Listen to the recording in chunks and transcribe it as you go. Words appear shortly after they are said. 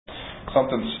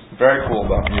something's very cool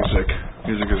about music.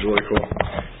 Music is really cool,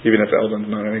 even if Eldon's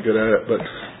not any good at it. But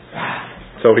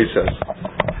so he says.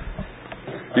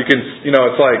 You can,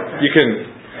 it's like you can.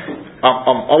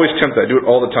 I'm always tempted. I do it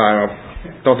all the time.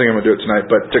 I don't think I'm going to do it tonight,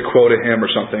 but to quote a hymn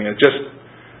or something, it just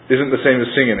isn't the same as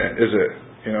singing it, is it?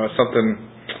 It's something.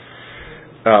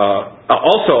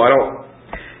 Also,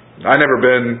 I've never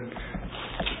been.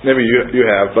 Maybe you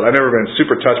have, but I've never been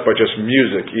super touched by just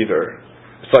music either.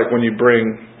 It's like when you bring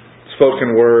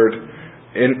spoken word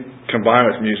in combined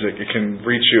with music, it can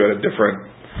reach you in a different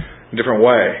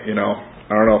way. I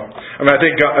don't know. I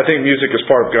think music is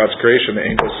part of God's creation. The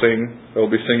angels sing; they'll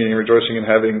be singing and rejoicing in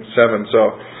heaven 7. So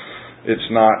it's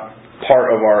not part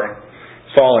of our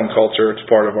fallen culture; it's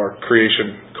part of our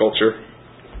creation culture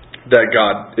that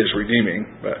God is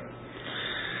redeeming. But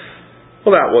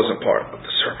that wasn't part of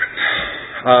the sermon.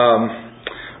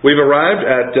 We've arrived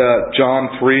at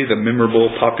John 3, the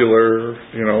memorable, popular,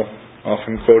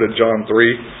 often quoted John 3.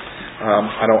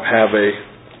 I don't have a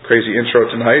crazy intro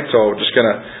tonight, so I'm just going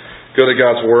to go to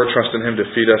God's Word, trust in Him to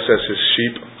feed us as His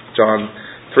sheep. John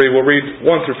 3, we'll read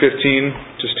 1 through 15.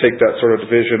 Just take that sort of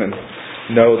division and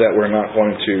know that we're not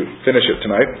going to finish it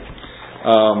tonight.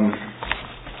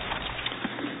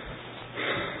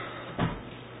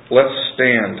 Let's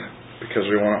stand because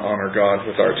we want to honor God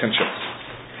with our attention.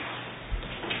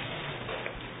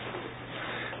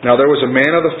 Now there was a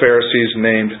man of the Pharisees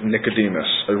named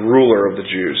Nicodemus, a ruler of the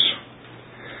Jews.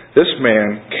 This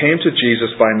man came to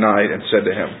Jesus by night and said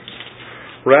to him,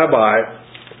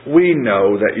 Rabbi, we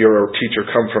know that you're a teacher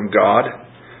come from God,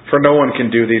 for no one can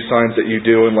do these signs that you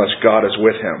do unless God is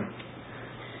with him.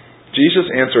 Jesus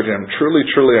answered him, Truly,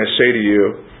 truly, I say to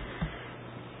you,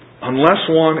 unless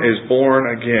one is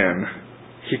born again,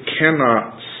 he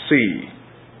cannot see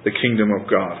the kingdom of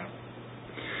God.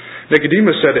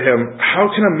 Nicodemus said to him, How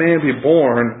can a man be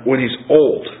born when he's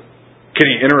old? Can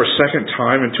he enter a second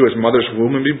time into his mother's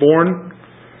womb and be born?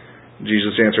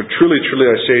 Jesus answered, Truly, truly,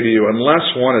 I say to you, unless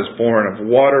one is born of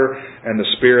water and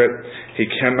the Spirit, he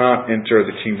cannot enter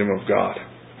the kingdom of God.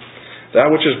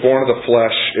 That which is born of the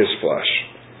flesh is flesh,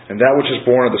 and that which is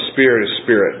born of the Spirit is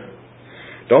spirit.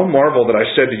 Don't marvel that I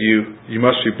said to you, you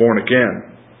must be born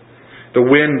again. The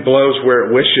wind blows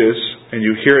where it wishes, and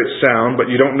you hear its sound,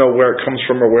 but you don't know where it comes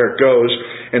from or where it goes.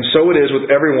 And so it is with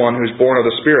everyone who is born of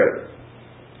the Spirit.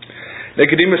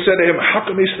 Nicodemus said to him, How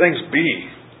can these things be?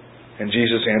 And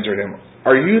Jesus answered him,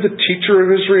 Are you the teacher of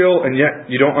Israel, and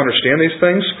yet you don't understand these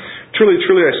things? Truly,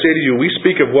 truly, I say to you, we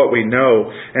speak of what we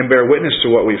know and bear witness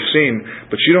to what we've seen,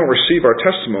 but you don't receive our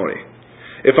testimony.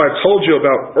 If I've told you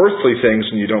about earthly things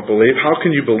and you don't believe, how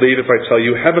can you believe if I tell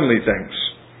you heavenly things?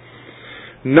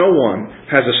 No one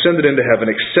has ascended into heaven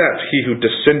except he who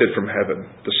descended from heaven,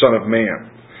 the Son of Man.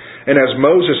 And as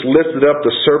Moses lifted up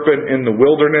the serpent in the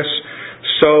wilderness,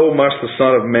 so must the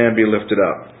Son of Man be lifted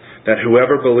up, that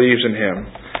whoever believes in him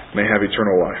may have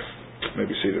eternal life. You may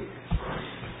be seated.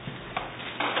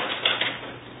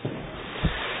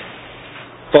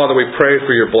 Father, we pray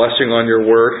for your blessing on your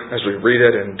word as we read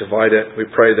it and divide it. We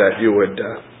pray that you would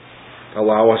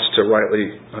allow us to rightly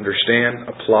understand,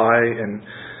 apply, and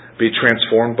be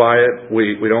transformed by it.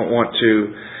 We don't want to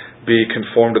be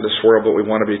conformed to this world, but we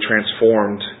want to be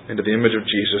transformed into the image of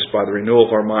Jesus by the renewal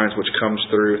of our minds, which comes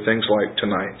through things like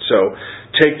tonight. So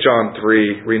take John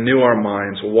 3, renew our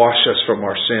minds, wash us from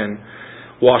our sin,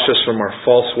 wash us from our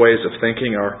false ways of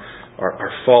thinking, our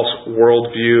false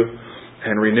worldview,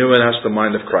 and renew in us the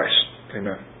mind of Christ.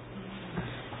 Amen.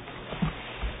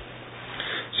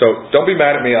 So don't be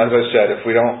mad at me, as I said, if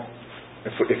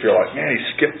you're like, man, he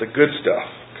skipped the good stuff.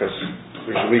 Because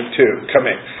there's week 2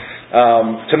 coming.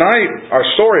 Tonight, our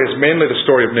story is mainly the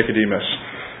story of Nicodemus.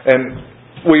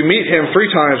 And we meet him 3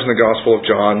 times in the Gospel of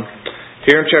John.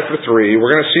 Here in chapter 3.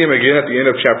 We're going to see him again at the end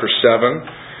of chapter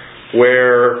 7,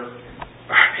 where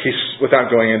he's, without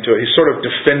going into it, he's sort of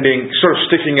defending, sort of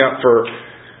sticking up for,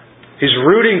 he's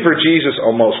rooting for Jesus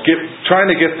almost, trying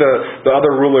to get the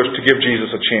other rulers to give Jesus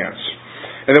a chance.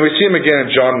 And then we see him again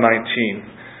in John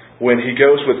 19, when he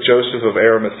goes with Joseph of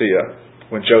Arimathea.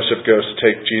 When Joseph goes to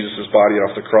take Jesus' body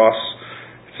off the cross,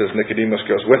 it says Nicodemus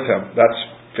goes with him. That's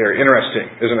very interesting,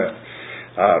 isn't it?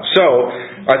 So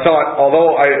I thought,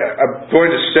 although I'm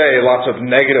going to say lots of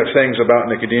negative things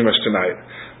about Nicodemus tonight,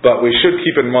 but we should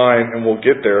keep in mind, and we'll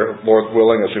get there, Lord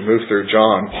willing, as we move through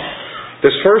John,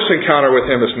 this first encounter with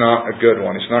him is not a good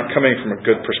one. It's not coming from a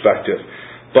good perspective.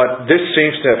 But this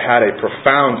seems to have had a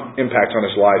profound impact on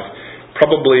his life,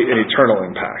 probably an eternal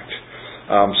impact.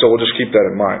 So we'll just keep that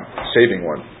in mind. Saving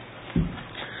one.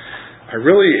 I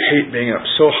really hate being up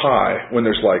so high when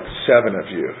there's like 7 of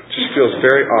you. It just feels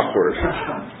very awkward.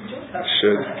 I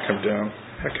should come down.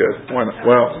 I could. Why not?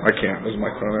 Well, I can't. There's a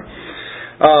microphone there.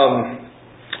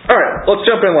 All right, let's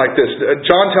jump in like this.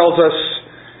 John tells us,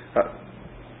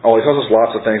 he tells us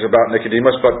lots of things about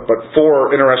Nicodemus, but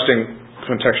four interesting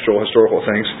contextual historical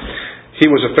things. He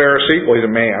was a Pharisee. Well, he's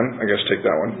a man. I guess take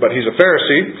that one. But he's a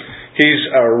Pharisee. He's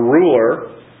a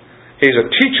ruler. He's a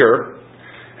teacher.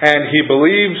 And he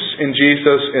believes in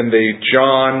Jesus in the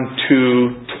John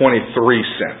 2:23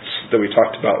 sense that we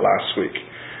talked about last week,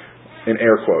 in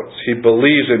air quotes. He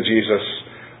believes in Jesus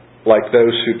like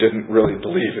those who didn't really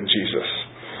believe in Jesus.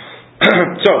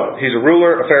 So, he's a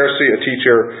ruler, a Pharisee, a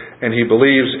teacher, and he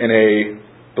believes in a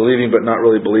believing but not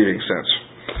really believing sense.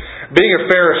 Being a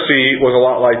Pharisee was a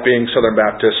lot like being Southern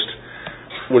Baptist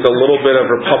with a little bit of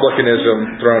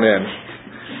republicanism thrown in.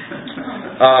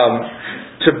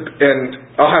 And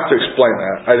I'll have to explain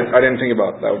that. I didn't think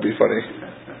about that. Would be funny.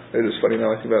 It is funny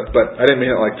now I think about it, but I didn't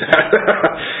mean it like that.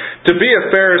 To be a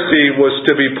Pharisee was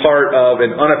to be part of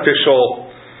an unofficial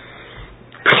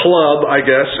club, I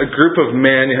guess, a group of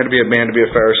men. You had to be a man to be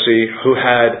a Pharisee who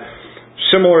had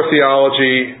similar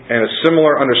theology and a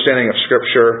similar understanding of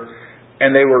Scripture.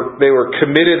 And they were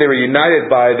committed, they were united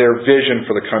by their vision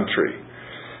for the country.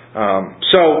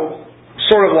 So,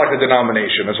 sort of like a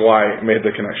denomination is why I made the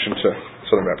connection to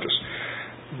Southern Baptist.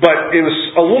 But it was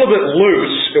a little bit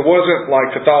loose. It wasn't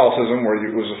like Catholicism where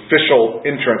it was official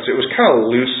entrance. It was kind of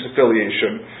loose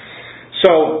affiliation.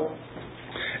 So,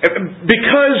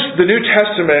 because the New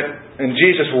Testament and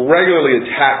Jesus regularly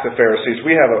attacked the Pharisees,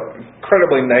 we have an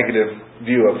incredibly negative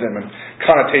view of them and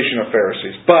connotation of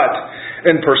Pharisees. But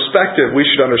in perspective, we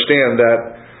should understand that,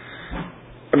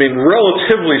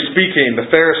 relatively speaking, the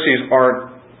Pharisees aren't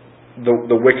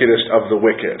the wickedest of the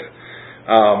wicked.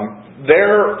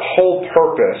 Their whole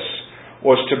purpose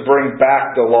was to bring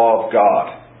back the law of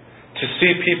God, to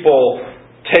see people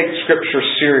take Scripture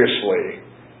seriously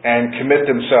and commit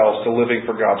themselves to living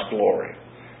for God's glory.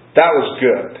 That was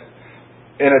good.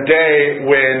 In a day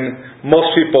when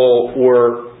most people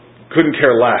couldn't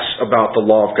care less about the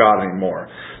law of God anymore.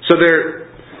 So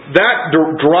that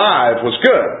drive was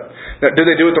good. Now, did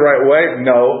they do it the right way?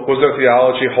 No. Was their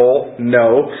theology whole?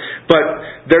 No. But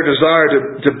their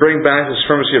desire to bring back the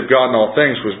supremacy of God in all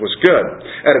things was good.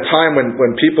 At a time when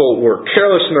people were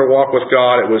careless in their walk with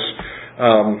God,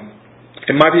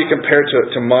 it might be compared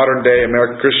to modern day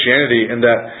American Christianity in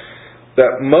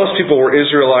that most people were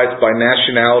Israelites by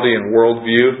nationality and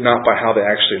worldview, not by how they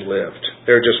actually lived.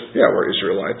 They're just, we're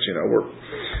Israelites, we're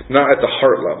not at the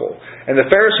heart level. And the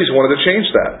Pharisees wanted to change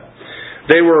that.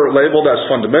 They were labeled as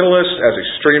fundamentalists, as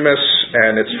extremists,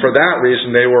 and it's for that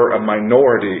reason they were a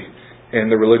minority in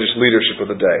the religious leadership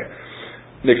of the day.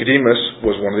 Nicodemus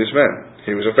was one of these men.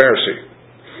 He was a Pharisee.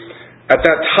 At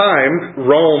that time,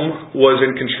 Rome was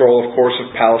in control, of course,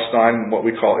 of Palestine, what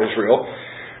we call Israel.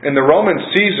 And the Roman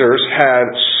Caesars had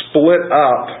split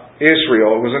up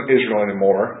Israel. It wasn't Israel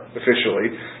anymore,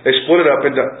 officially. They split it up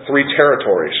into 3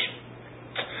 territories.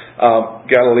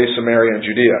 Galilee, Samaria, and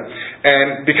Judea.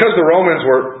 And because the Romans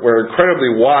were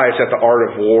incredibly wise at the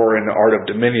art of war and the art of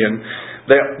dominion,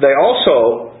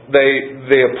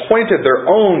 they appointed their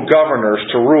own governors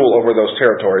to rule over those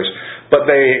territories. But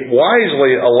they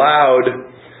wisely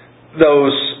allowed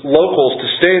those locals to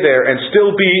stay there and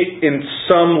still be in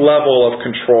some level of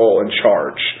control and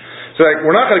charge. So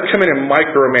we're not going to come in and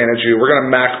micromanage you. We're going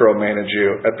to macromanage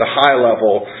you at the high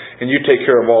level, and you take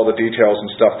care of all the details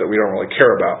and stuff that we don't really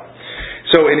care about.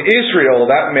 So in Israel,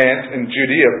 that meant, in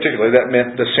Judea particularly, that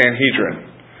meant the Sanhedrin.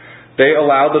 They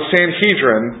allowed the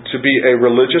Sanhedrin to be a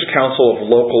religious council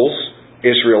of locals,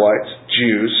 Israelites,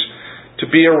 Jews, to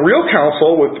be a real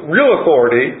council with real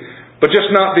authority, but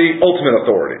just not the ultimate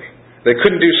authority. They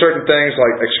couldn't do certain things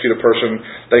like execute a person.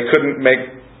 They couldn't make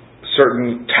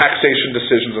certain taxation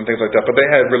decisions and things like that, but they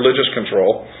had religious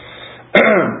control.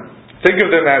 Think of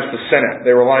them as the Senate.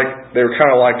 They were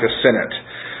kind of like a Senate.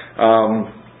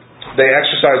 They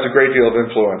exercised a great deal of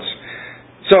influence.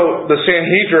 So the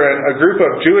Sanhedrin, a group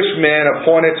of Jewish men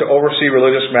appointed to oversee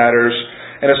religious matters,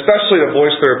 and especially to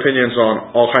voice their opinions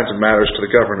on all kinds of matters to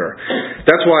the governor.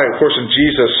 That's why, of course,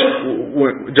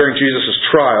 during Jesus'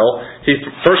 trial, he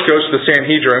first goes to the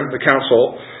Sanhedrin, the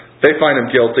council. They find him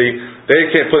guilty.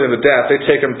 They can't put him to death. They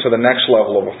take him to the next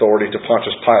level of authority, to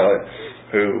Pontius Pilate,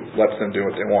 who lets them do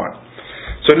what they want.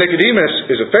 So Nicodemus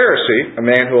is a Pharisee, a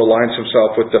man who aligns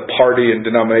himself with the party and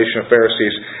denomination of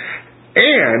Pharisees,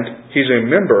 and he's a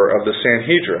member of the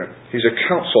Sanhedrin. He's a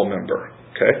council member.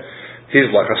 Okay, he's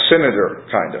like a senator,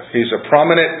 kind of. He's a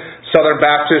prominent Southern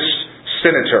Baptist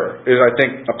senator, is I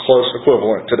think a close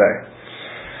equivalent today.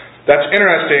 That's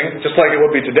interesting, just like it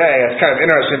would be today. It's kind of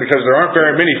interesting because there aren't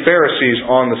very many Pharisees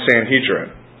on the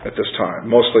Sanhedrin at this time.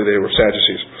 Mostly they were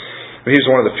Sadducees. He's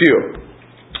one of the few.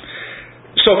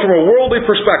 So from a worldly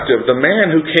perspective, the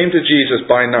man who came to Jesus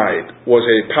by night was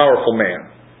a powerful man.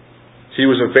 He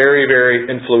was a very, very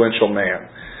influential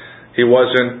man. He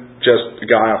wasn't just a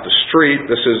guy off the street.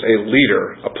 This is a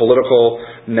leader, a political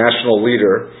national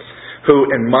leader, who,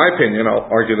 in my opinion, I'll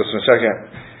argue this in a second,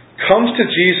 comes to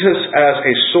Jesus as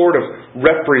a sort of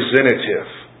representative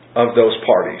of those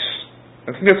parties.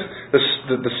 I think that's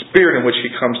the spirit in which he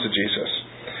comes to Jesus.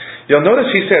 You'll notice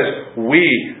he says, "We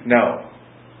know."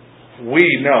 We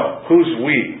know. Who's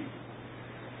we?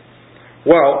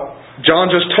 Well,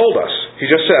 John just told us. He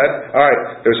just said, all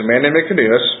right, there's a man named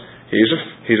Nicodemus.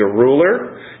 He's a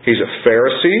ruler. He's a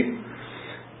Pharisee.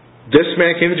 This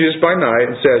man came to Jesus by night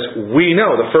and says, we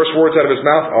know. The first words out of his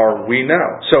mouth are, we know.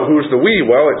 So who's the we?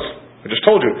 Well, I just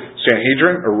told you,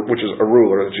 Sanhedrin, which is a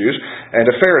ruler of the Jews, and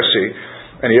a Pharisee.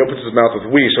 And he opens his mouth with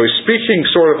we. So he's speaking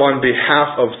sort of on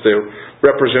behalf of the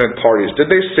represented parties. Did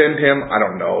they send him? I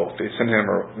don't know if they sent him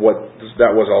or what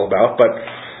that was all about.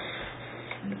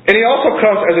 And he also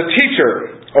comes as a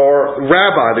teacher, or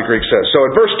rabbi, the Greek says. So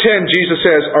in verse 10, Jesus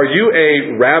says, are you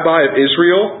a rabbi of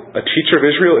Israel, a teacher of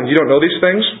Israel, and you don't know these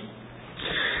things?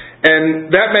 And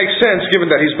that makes sense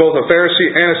given that he's both a Pharisee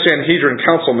and a Sanhedrin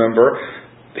council member.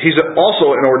 He's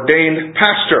also an ordained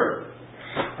pastor.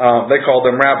 They called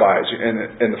them rabbis.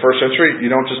 In the first century, you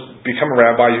don't just become a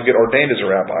rabbi, you get ordained as a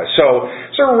rabbi. So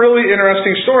it's a really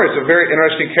interesting story. It's a very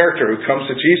interesting character who comes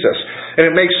to Jesus.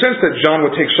 And it makes sense that John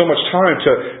would take so much time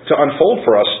to unfold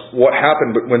for us what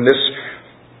happened when this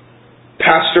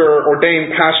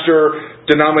ordained pastor,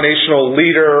 denominational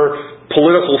leader,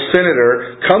 political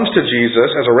senator comes to Jesus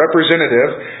as a representative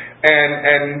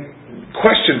and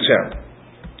questions him.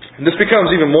 And this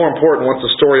becomes even more important once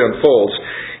the story unfolds.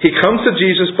 He comes to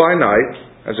Jesus by night,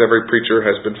 as every preacher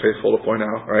has been faithful to point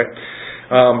out, right?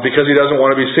 Because he doesn't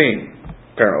want to be seen,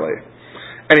 apparently.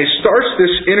 And he starts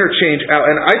this interchange out,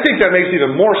 and I think that makes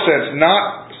even more sense.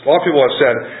 A lot of people have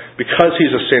said, because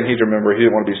he's a Sanhedrin member, he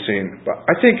didn't want to be seen. But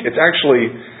I think it's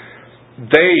actually,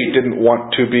 they didn't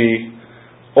want to be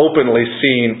openly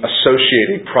seen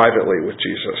associating privately with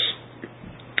Jesus.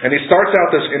 And he starts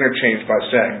out this interchange by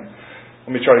saying,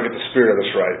 let me try to get the spirit of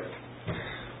this right.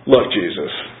 Look,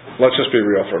 Jesus, let's just be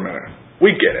real for a minute.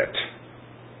 We get it.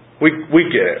 We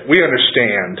get it. We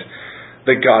understand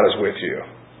that God is with you,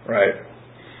 right?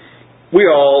 We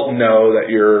all know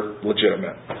that you're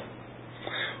legitimate.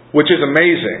 Which is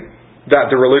amazing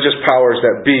that the religious powers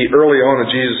that be early on in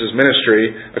Jesus'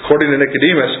 ministry, according to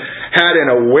Nicodemus, had an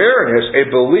awareness, a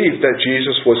belief that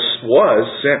Jesus was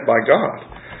sent by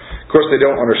God. Of course, they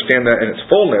don't understand that in its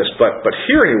fullness, but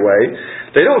here anyway,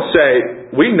 they don't say,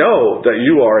 we know that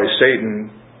you are a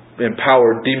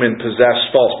Satan-empowered,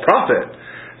 demon-possessed false prophet.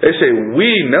 They say,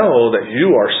 we know that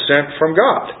you are sent from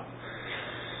God.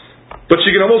 But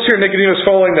you can almost hear Nicodemus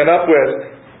following that up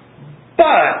with,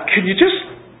 but can you just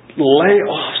lay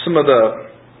off some of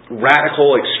the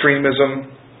radical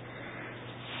extremism?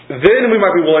 Then we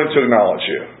might be willing to acknowledge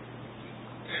you.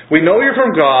 We know you're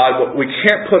from God, but we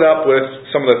can't put up with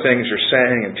some of the things you're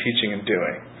saying and teaching and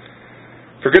doing.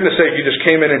 For goodness sake, you just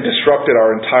came in and disrupted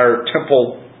our entire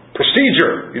temple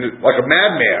procedure, like a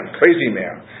madman, crazy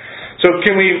man. So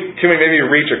can we maybe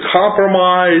reach a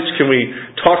compromise? Can we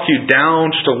talk you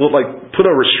down just a little, like put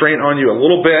a restraint on you a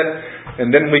little bit,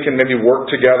 and then we can maybe work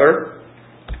together?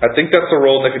 I think that's the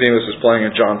role Nicodemus is playing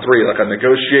in John 3, like a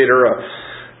negotiator, a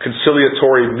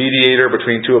conciliatory mediator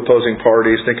between two opposing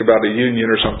parties. Think about a union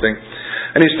or something.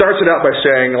 And he starts it out by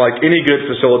saying, like any good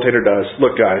facilitator does,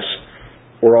 look guys,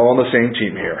 we're all on the same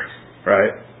team here,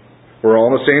 right? We're all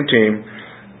on the same team.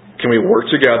 Can we work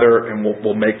together and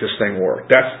we'll make this thing work?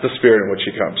 That's the spirit in which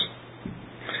he comes.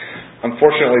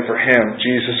 Unfortunately for him,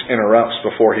 Jesus interrupts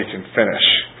before he can finish.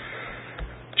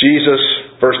 Jesus,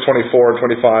 verse 24 and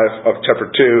 25 of chapter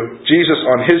 2, Jesus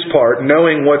on his part,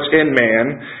 knowing what's in man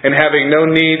and having no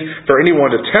need for anyone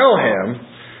to tell him,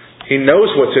 he knows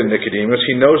what's in Nicodemus.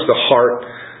 He knows the heart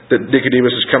that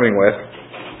Nicodemus is coming with.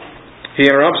 He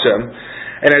interrupts him.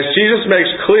 And as Jesus makes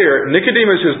clear,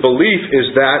 Nicodemus' belief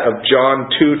is that of John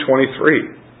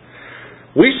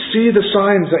 2:23. We see the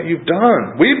signs that you've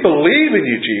done. We believe in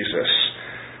you, Jesus.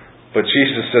 But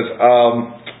Jesus says,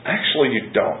 actually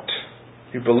you don't.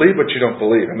 You believe, but you don't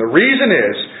believe. And the reason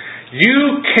is,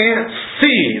 you can't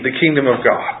see the kingdom of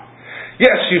God.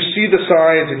 Yes, you see the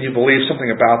signs and you believe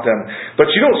something about them, but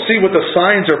you don't see what the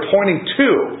signs are pointing to.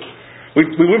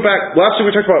 We went back, last week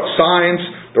we talked about signs.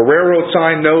 The railroad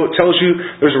sign tells you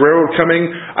there's a railroad coming.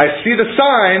 I see the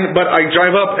sign, but I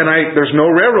drive up and there's no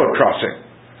railroad crossing.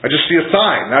 I just see a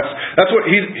sign. That's what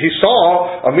he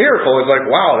saw, a miracle. It's like,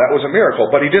 wow, that was a miracle.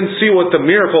 But he didn't see what the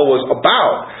miracle was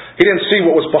about. He didn't see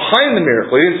what was behind the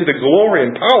miracle. He didn't see the glory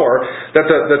and power that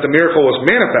the miracle was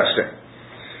manifesting.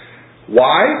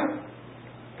 Why?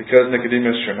 Because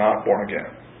Nicodemus, you're not born again.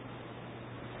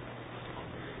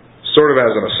 Sort of as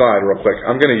an aside, real quick,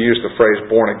 I'm going to use the phrase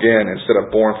born again instead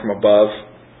of born from above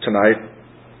tonight,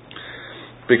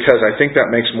 because I think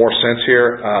that makes more sense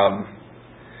here.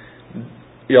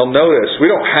 You'll notice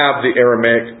we don't have the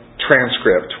Aramaic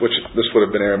transcript, which this would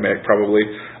have been Aramaic probably,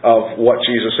 of what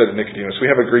Jesus said to Nicodemus.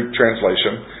 We have a Greek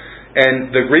translation.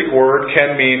 And the Greek word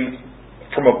can mean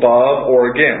from above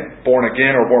or born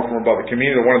again or born from above. It can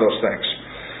mean either one of those things.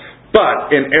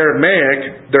 But in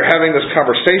Aramaic, they're having this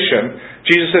conversation.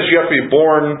 Jesus says you have to be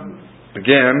born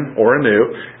again or anew.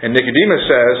 And Nicodemus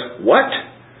says, what?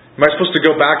 Am I supposed to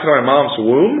go back to my mom's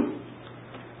womb?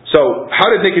 So how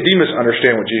did Nicodemus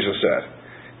understand what Jesus said?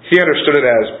 He understood it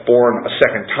as born a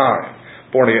second time.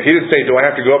 Born again. He didn't say, do I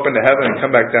have to go up into heaven and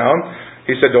come back down?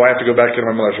 He said, do I have to go back into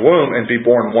my mother's womb and be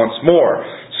born once more?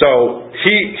 So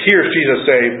he hears Jesus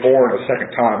say, born a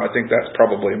second time. I think that's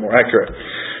probably more accurate.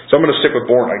 So I'm going to stick with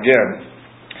born again.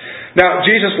 Now,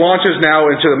 Jesus launches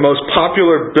now into the most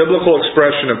popular biblical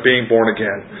expression of being born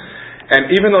again. And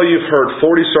even though you've heard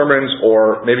 40 sermons,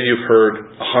 or maybe you've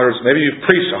heard 100, maybe you've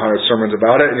preached 100 sermons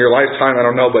about it in your lifetime, I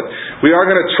don't know, but we are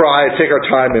going to take our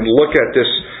time and look at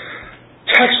this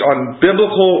text on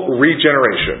biblical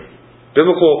regeneration.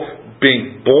 Biblical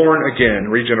being born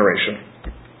again, regeneration.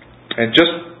 And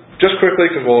just quickly,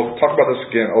 because we'll talk about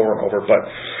this again over and over, but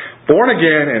born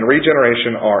again and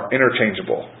regeneration are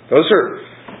interchangeable. Those are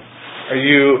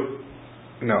you...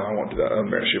 No, I won't do that. I'll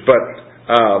embarrass you. But...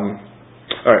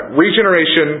 all right,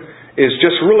 regeneration is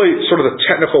just really sort of the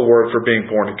technical word for being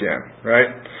born again, right?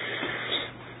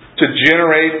 To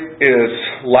generate is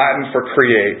Latin for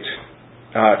create.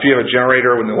 If you have a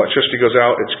generator, when the electricity goes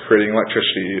out, it's creating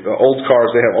electricity. The old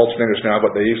cars, they have alternators now,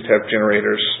 but they used to have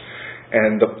generators.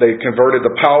 And they converted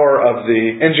the power of the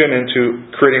engine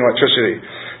into creating electricity.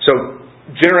 So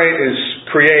generate is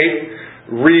create.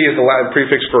 Re is the Latin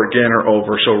prefix for again or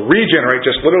over. So regenerate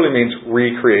just literally means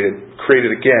recreated,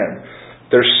 created again.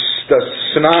 They're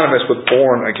synonymous with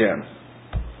born again.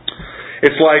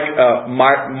 It's like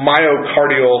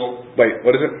myocardial... Wait,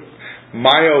 what is it?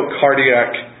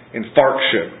 Myocardiac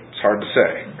infarction. It's hard to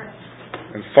say.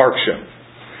 Infarction.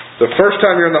 The first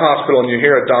time you're in the hospital and you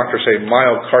hear a doctor say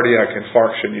myocardiac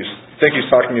infarction, you think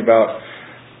he's talking about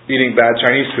eating bad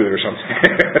Chinese food or something.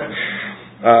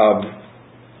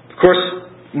 Of course,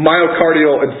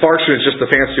 myocardial infarction is just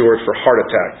the fancy word for heart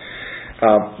attack.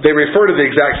 They refer to the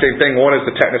exact same thing. One is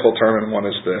the technical term and one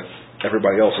is the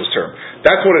everybody else's term.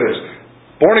 That's what it is.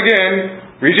 Born again,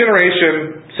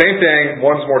 regeneration, same thing.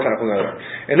 One's more technical than the other.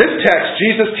 In this text,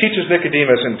 Jesus teaches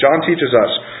Nicodemus and John teaches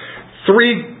us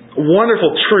three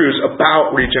wonderful truths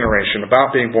about regeneration,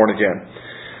 about being born again.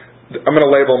 I'm going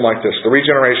to label them like this. The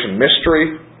regeneration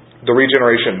mystery, the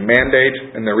regeneration mandate,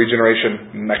 and the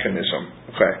regeneration mechanism.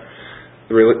 Okay.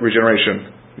 The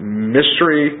regeneration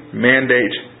mystery,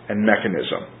 mandate, and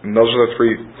mechanism. And those are the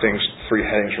three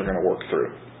headings we're going to work through.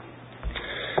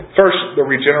 First, the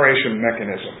regeneration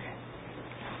mechanism.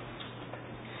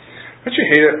 Don't you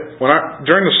hate it?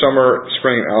 During the summer,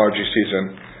 spring, and allergy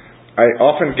season, I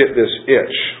often get this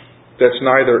itch that's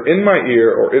neither in my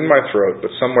ear or in my throat,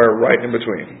 but somewhere right in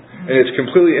between. And it's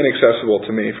completely inaccessible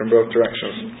to me from both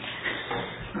directions.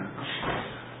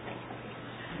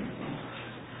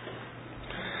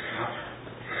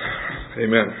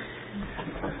 Amen.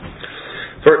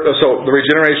 So, the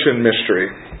regeneration mystery.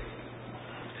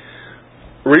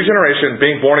 Regeneration,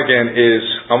 being born again, is...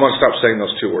 I'm going to stop saying those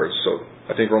two words, so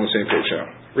I think we're on the same page now.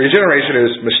 Regeneration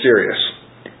is mysterious.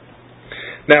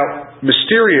 Now,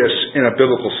 mysterious in a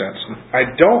biblical sense.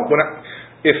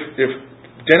 If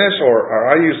Dennis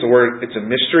or I use the word, it's a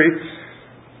mystery,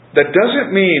 that doesn't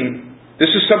mean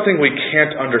this is something we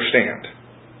can't understand.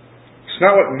 It's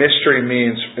not what mystery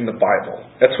means in the Bible.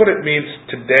 That's what it means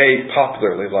today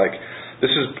popularly, like...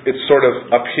 It's sort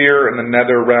of up here in the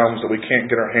nether realms that we can't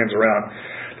get our hands around.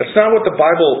 That's not what the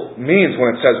Bible means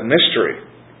when it says mystery.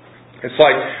 It's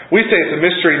like, we say it's a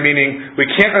mystery, meaning we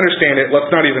can't understand it,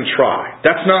 let's not even try.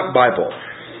 That's not Bible.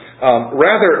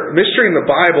 Rather, mystery in the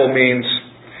Bible means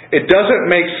it doesn't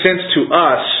make sense to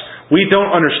us. We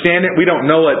don't understand it, we don't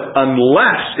know it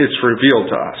unless it's revealed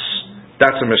to us.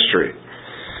 That's a mystery.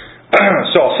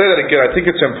 So I'll say that again. I think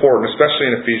it's important, especially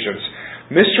in Ephesians.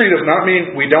 Mystery does not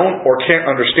mean we don't or can't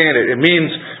understand it. It means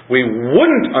we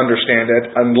wouldn't understand it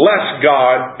unless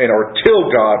God or till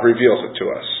God reveals it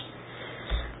to us.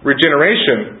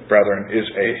 Regeneration, brethren, is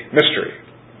a mystery.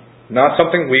 Not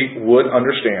something we would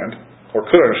understand or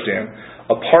could understand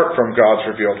apart from God's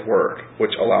revealed Word,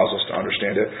 which allows us to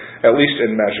understand it, at least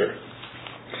in measure.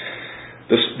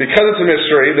 Because it's a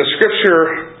mystery, the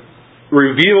Scripture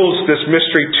reveals this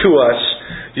mystery to us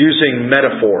using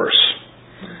metaphors.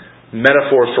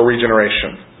 Metaphors for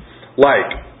regeneration.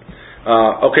 Like,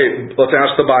 let's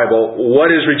ask the Bible, what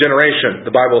is regeneration?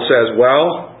 The Bible says,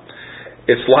 well,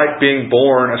 it's like being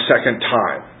born a second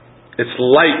time.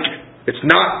 It's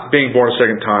not being born a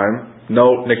second time.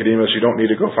 No, Nicodemus, you don't need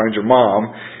to go find your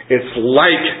mom. It's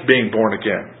like being born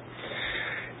again.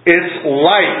 It's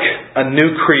like a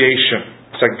new creation,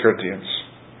 2 Corinthians.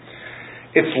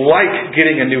 It's like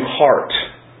getting a new heart,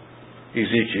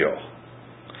 Ezekiel.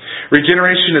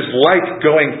 Regeneration is like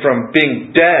going from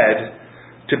being dead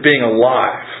to being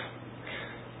alive.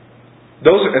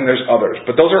 And there's others,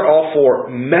 but those are all for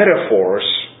metaphors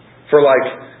for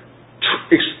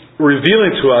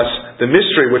revealing to us the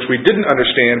mystery which we didn't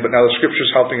understand, but now the Scripture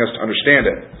is helping us to understand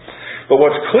it. But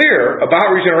what's clear about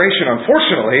regeneration,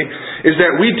 unfortunately, is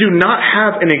that we do not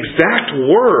have an exact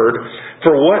word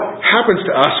for what happens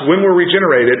to us when we're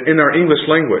regenerated in our English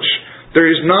language. There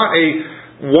is not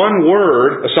one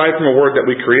word, aside from a word that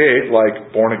we create,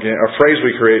 like born again, a phrase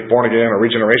we create, born again or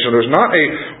regeneration. There's not a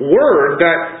word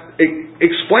that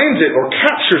explains it or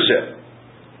captures it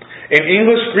in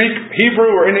English, Greek, Hebrew,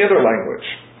 or any other language.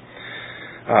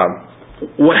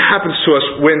 What happens to us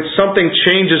when something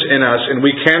changes in us and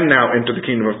we can now enter the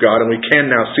kingdom of God and we can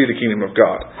now see the kingdom of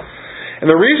God? And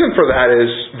the reason for that is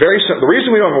very simple. The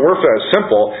reason we don't have a word for that is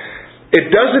simple. It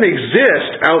doesn't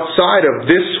exist outside of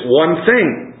this one thing.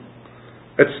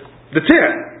 That's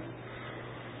it.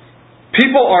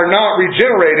 People are not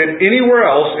regenerated anywhere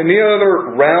else in any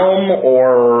other realm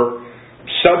or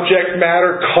subject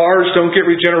matter. Cars don't get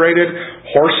regenerated.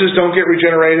 Horses don't get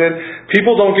regenerated.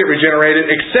 People don't get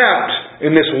regenerated except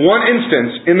in this one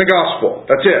instance in the gospel.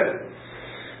 That's it.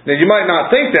 Now you might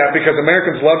not think that because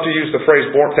Americans love to use the phrase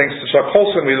born. Thanks to Chuck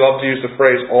Colson, we love to use the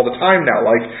phrase all the time now.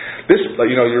 Like this,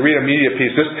 you read a media piece.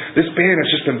 This band has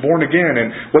just been born again,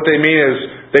 and what they mean is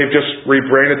they've just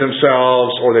rebranded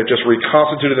themselves, or they've just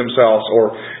reconstituted themselves.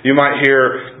 Or you might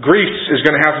hear Greece is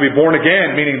going to have to be born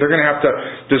again, meaning they're going to have to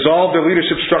dissolve their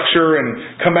leadership structure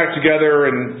and come back together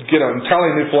and get an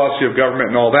entirely new philosophy of government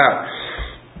and all that.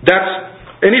 That's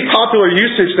any popular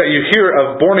usage that you hear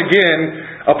of born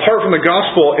again, apart from the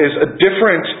gospel, is a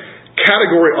different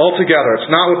category altogether. It's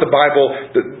not what the Bible.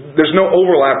 There's no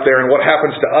overlap there in what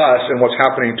happens to us and what's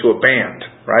happening to a band,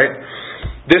 right?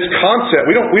 This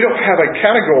concept, we don't have a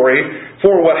category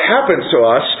for what happens to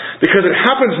us because it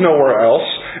happens nowhere else.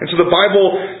 And so the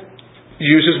Bible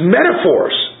uses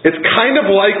metaphors. It's kind of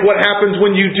like what happens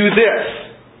when you do this,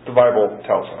 the Bible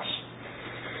tells us.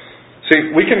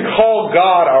 See, we can call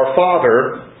God our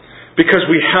Father because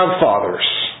we have fathers.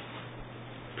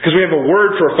 Because we have a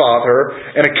word for Father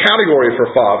and a category for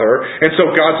Father. And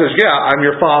so God says, yeah, I'm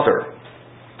your Father.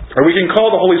 Or we can call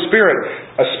the Holy Spirit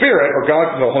a Spirit, or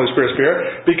God the Holy Spirit a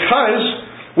Spirit, because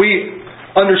we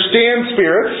understand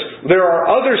spirits. There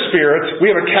are other spirits. We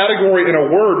have a category and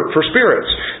a word for spirits.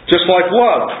 Just like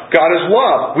love. God is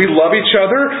love. We love each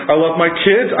other. I love my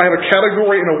kids. I have a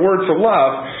category and a word for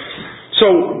love. So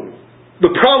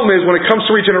the problem is when it comes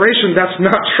to regeneration, that's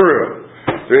not true.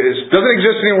 It doesn't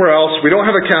exist anywhere else. We don't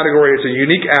have a category. It's a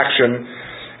unique action.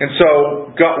 And so,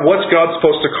 what's God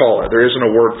supposed to call it? There isn't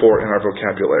a word for it in our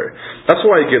vocabulary. That's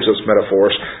why He gives us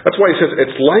metaphors. That's why He says,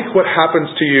 it's like what happens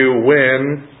to you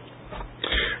when...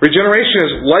 Regeneration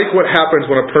is like what happens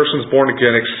when a person's born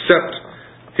again, except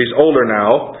he's older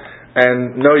now,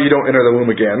 and no, you don't enter the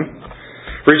womb again.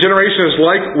 Regeneration is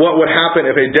like what would happen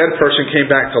if a dead person came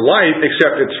back to life,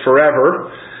 except it's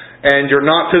forever. And you're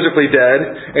not physically dead,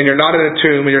 and you're not in a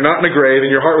tomb, and you're not in a grave,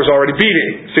 and your heart was already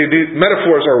beating. See, these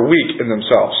metaphors are weak in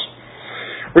themselves.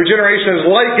 Regeneration is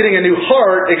like getting a new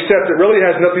heart, except it really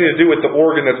has nothing to do with the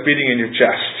organ that's beating in your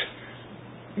chest.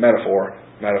 Metaphor.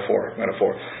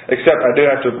 Except I did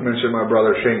have to mention my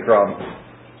brother Shane Crum,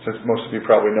 since most of you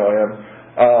probably know him.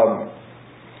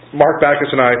 Mark Backus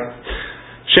and I,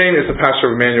 Shane is the pastor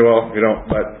of Emmanuel,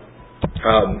 but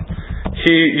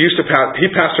he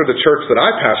pastored the church that I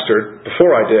pastored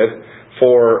before I did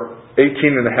for 18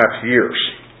 and a half years.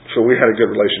 So we had a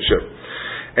good relationship.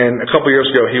 And a couple years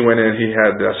ago he went in, he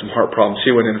had some heart problems.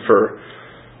 He went in for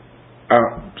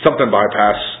something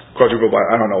bypass, quadruple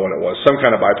bypass, I don't know what it was, some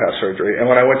kind of bypass surgery. And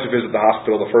when I went to visit the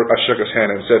hospital, I shook his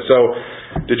hand and said, so,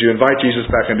 did you invite Jesus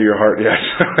back into your heart yet?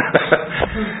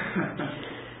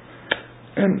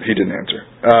 And he didn't answer.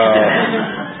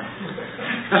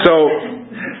 So,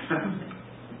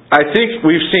 I think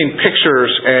we've seen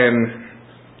pictures and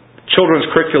children's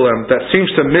curriculum that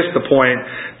seems to miss the point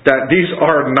that these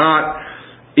are not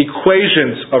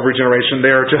equations of regeneration.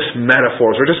 They are just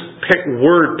metaphors. They're just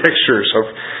word pictures of,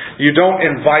 you don't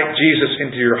invite Jesus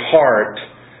into your heart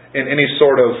in any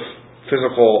sort of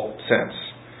physical sense.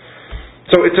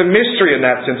 So it's a mystery in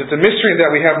that sense. It's a mystery in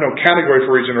that we have no category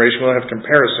for regeneration. We don't have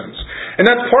comparisons. And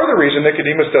that's part of the reason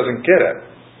Nicodemus doesn't get it.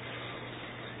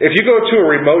 If you go to a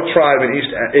remote tribe in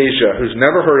East Asia who's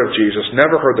never heard of Jesus,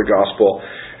 never heard the gospel,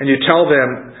 and you tell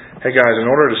them, hey guys, in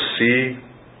order to see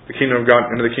the kingdom of God,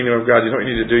 into the kingdom of God, you know what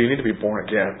you need to do? You need to be born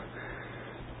again.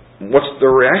 What's the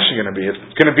reaction going to be?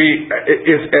 It's going to be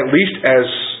at least as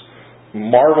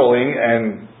marveling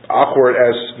and awkward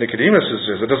as Nicodemus'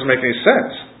 is. It doesn't make any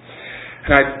sense.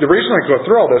 And the reason I go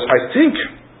through all this, I think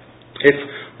if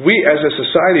we as a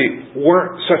society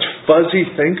weren't such fuzzy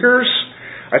thinkers,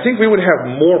 I think we would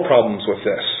have more problems with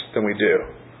this than we do.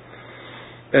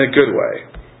 In a good way.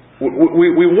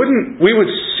 We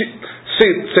would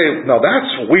say, no,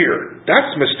 that's weird.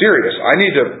 That's mysterious. I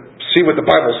need to see what the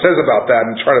Bible says about that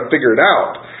and try to figure it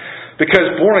out.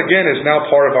 Because born again is now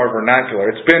part of our vernacular.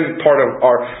 It's been part of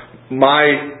my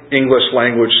English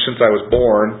language since I was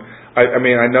born. I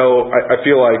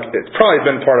feel like it's probably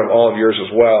been part of all of yours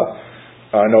as well.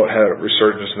 I know it had a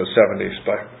resurgence in the 70s,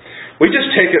 but we just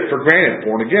take it for granted,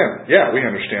 born again. Yeah, we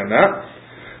understand that.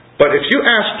 But if you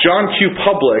ask John Q.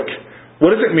 Public,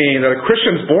 what does it mean that a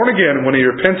Christian's born again when he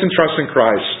repents and trusts in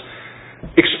Christ?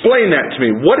 Explain that to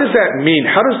me. What does that mean?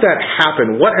 How does that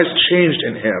happen? What has changed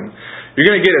in him?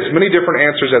 You're going to get as many different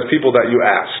answers as people that you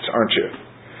asked, aren't you?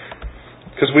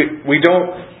 Because we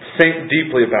don't think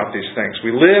deeply about these things.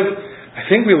 I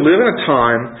think we live in a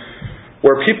time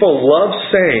where people love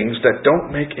sayings that don't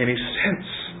make any sense.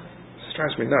 This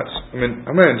drives me nuts. I mean,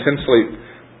 I'm an intensely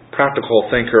practical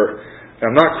thinker,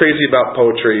 and I'm not crazy about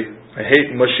poetry. I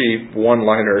hate mushy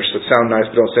one-liners that sound nice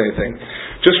but don't say anything.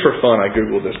 Just for fun, I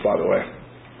Googled this, by the way.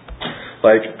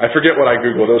 I forget what I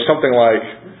Googled. It was something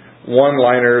like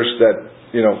one-liners that,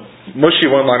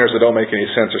 mushy one-liners that don't make any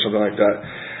sense or something like that.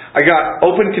 I got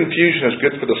open confusion is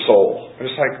good for the soul. I'm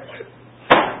just like,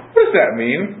 what does that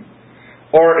mean?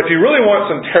 Or if you really want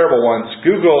some terrible ones,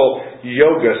 Google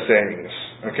yoga sayings.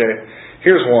 Okay,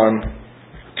 here's one.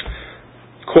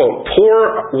 Quote,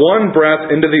 pour one breath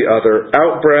into the other,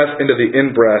 out-breath into the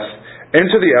in-breath,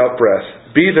 into the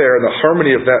out-breath. Be there in the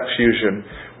harmony of that fusion,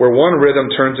 where one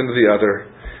rhythm turns into the other.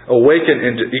 Awaken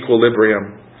into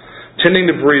equilibrium.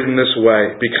 Tending to breathe in this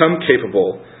way, become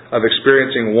capable of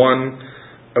experiencing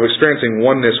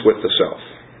oneness with the self.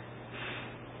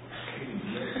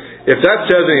 If that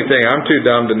says anything, I'm too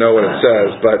dumb to know what it says,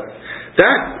 but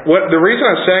the reason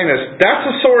I'm saying this, that's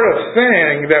the sort of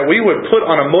thing that we would put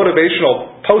on a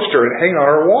motivational poster and hang on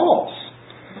our walls.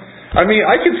 I mean,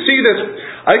 I can see this.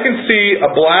 I can see a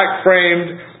black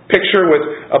framed picture with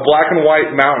a black and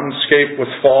white mountainscape with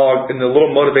fog and the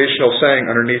little motivational saying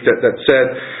underneath it that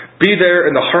said, be there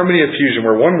in the harmony of fusion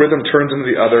where one rhythm turns into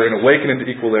the other and awaken into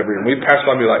equilibrium. We'd pass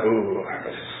by and be like, ooh,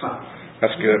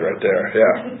 that's good right there.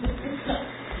 Yeah.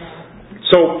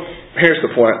 So, here's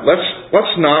the point.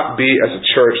 Let's not be, as a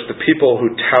church, the people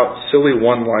who tout silly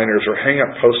one-liners or hang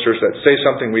up posters that say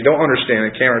something we don't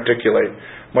understand and can't articulate,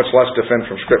 much less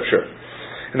defend from Scripture.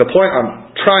 And the point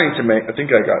I'm trying to make, I think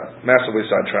I got massively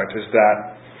sidetracked, is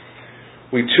that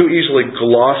we too easily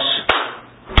gloss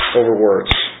over words.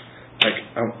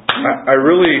 I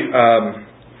really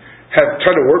have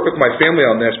tried to work with my family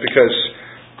on this because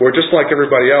we're just like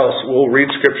everybody else. We'll read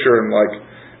Scripture and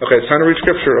okay, it's time to read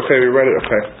Scripture. Okay, we read it.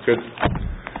 Okay, good.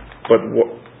 But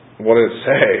what did it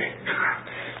say?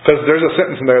 Because there's a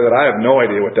sentence in there that I have no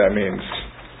idea what that means.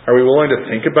 Are we willing to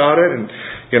think about it? And,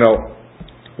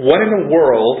 what in the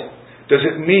world does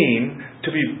it mean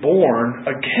to be born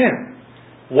again?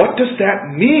 What does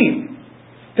that mean?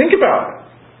 Think about it.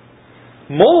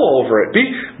 Mull over it.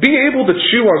 Be able to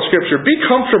chew on Scripture. Be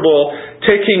comfortable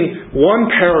taking one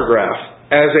paragraph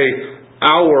as a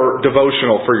hour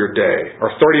devotional for your day, or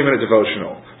 30-minute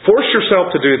devotional. Force yourself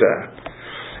to do that.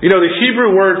 The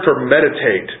Hebrew word for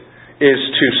meditate is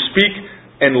to speak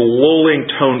in lulling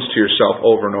tones to yourself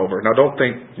over and over. Now, don't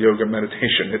think yoga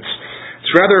meditation. It's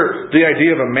rather the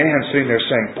idea of a man sitting there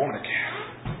saying, born again,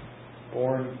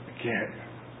 born again,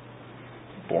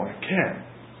 born again.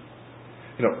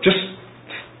 Just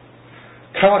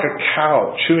kind of like a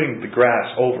cow chewing the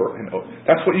grass over and over.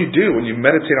 That's what you do when you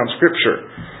meditate on Scripture.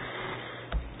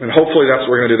 And hopefully that's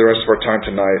what we're going to do the rest of our time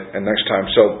tonight and next time.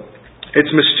 So it's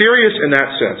mysterious in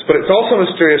that sense, but it's also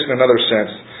mysterious in another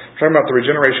sense. We're talking about the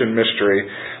regeneration mystery.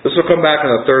 This will come back in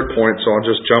the third point, so I'll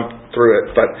just jump through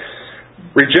it. But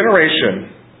regeneration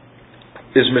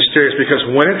is mysterious because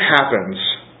when it happens,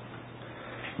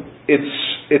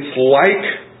 it's like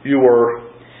you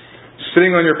were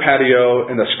sitting on your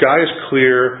patio and the sky is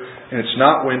clear and it's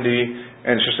not windy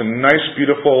and it's just a nice,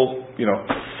 beautiful,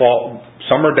 fall,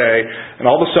 summer day, and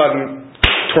all of a sudden,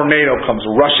 tornado comes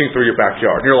rushing through your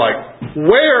backyard. And you're like,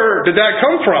 where did that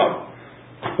come from?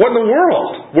 What in the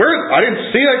world? I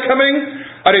didn't see that coming.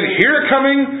 I didn't hear it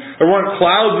coming. There weren't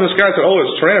clouds in the sky that said,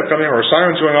 there's a tornado coming or a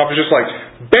siren's going off. It's just like,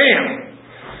 bam!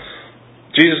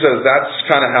 Jesus says that's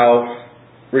kind of how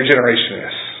regeneration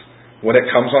is when it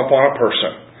comes upon a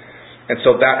person. And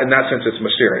so that, in that sense, it's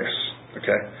mysterious.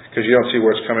 Okay? Because you don't see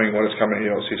where it's coming, when it's coming,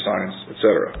 you don't see signs,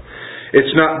 etc.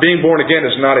 It's not, being born again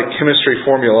is not a chemistry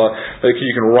formula that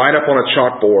you can write up on a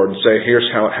chalkboard and say, here's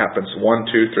how it happens. 1,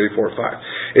 2, 3, 4,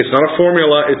 5. It's not a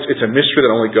formula, it's a mystery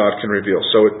that only God can reveal.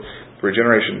 So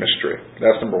regeneration mystery.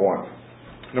 That's number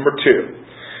 1. Number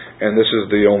 2, and this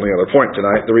is the only other point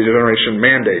tonight, the regeneration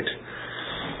mandate.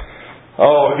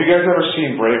 Oh, have you guys ever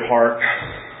seen Braveheart?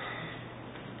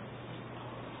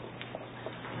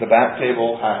 The back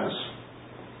table has...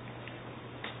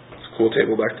 It's a cool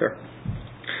table back there.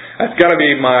 That's got to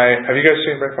be my... Have you guys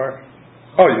seen Braveheart?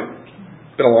 Oh,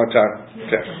 it's been a long time.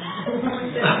 Okay.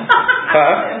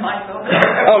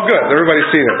 Oh, good. Everybody's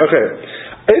seen it. Okay.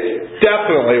 It's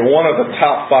definitely one of the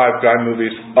top 5 guy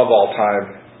movies of all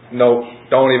time. No,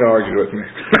 don't even argue with me.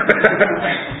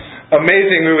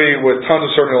 Amazing movie with tons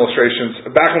of certain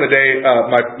illustrations. Back in the day,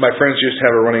 my friends used to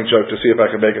have a running joke to see if I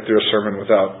could make it through a sermon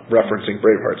without referencing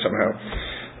Braveheart somehow.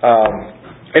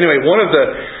 Anyway, one of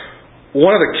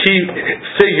the key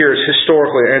figures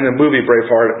historically in the movie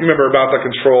Braveheart, you remember about the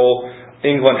control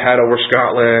England had over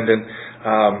Scotland and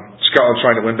Scotland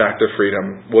trying to win back their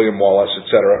freedom, William Wallace,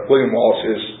 etc. William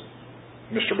Wallace is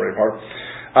Mr.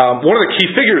 Braveheart. One of the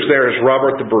key figures there is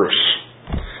Robert the Bruce.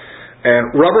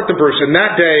 And Robert the Bruce, in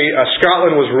that day,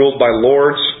 Scotland was ruled by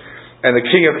lords, and the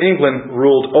King of England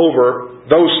ruled over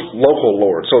those local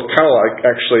lords. So it's kind of like,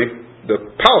 actually, the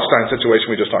Palestine situation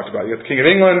we just talked about. You have the King of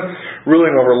England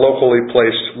ruling over locally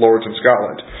placed lords in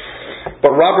Scotland.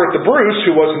 But Robert the Bruce,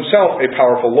 who was himself a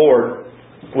powerful lord,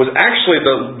 was actually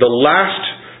the last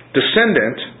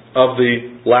descendant of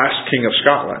the last King of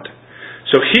Scotland.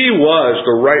 So he was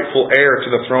the rightful heir to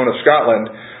the throne of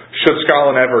Scotland should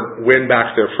Scotland ever win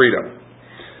back their freedom.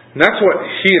 And that's what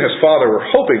he and his father were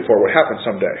hoping for would happen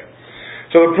someday.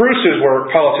 So the Bruces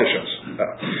were politicians.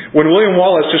 When William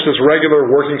Wallace, just this regular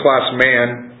working class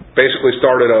man, basically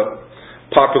started a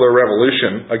popular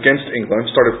revolution against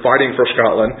England, started fighting for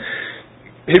Scotland,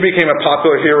 he became a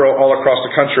popular hero all across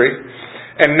the country.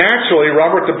 And naturally,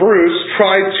 Robert the Bruce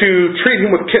tried to treat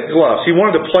him with kid gloves. He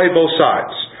wanted to play both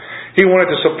sides. He wanted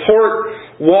to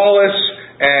support Wallace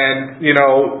and,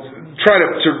 try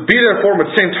to be there for him. At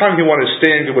the same time, he wanted to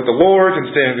stand good with the Lords and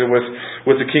stand good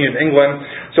with the King of England.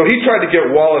 So he tried to get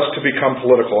Wallace to become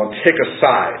political and take a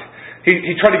side.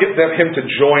 He tried to get him to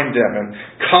join them and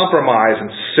compromise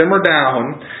and simmer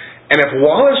down. And if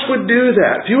Wallace would do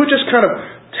that, if he would just kind of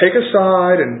take a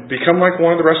side and become like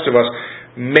one of the rest of us,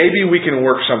 maybe we can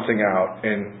work something out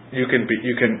and you can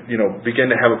begin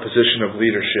to have a position of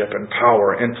leadership and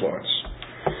power and influence.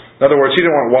 In other words, he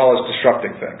didn't want Wallace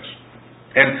disrupting things.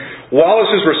 And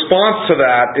Wallace's response to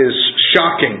that is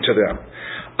shocking to them.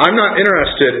 I'm not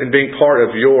interested in being part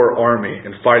of your army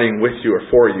and fighting with you or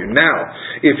for you. Now,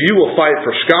 if you will fight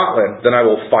for Scotland, then I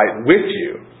will fight with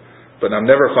you, but I'm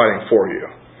never fighting for you.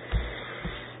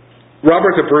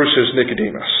 Robert the Bruce is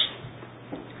Nicodemus.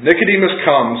 Nicodemus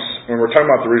comes, when we're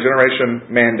talking about the regeneration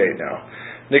mandate now,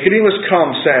 Nicodemus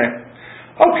comes saying,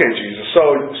 okay, Jesus,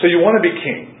 so you want to be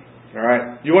king, all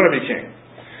right? You want to be king.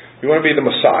 You want to be the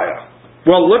Messiah.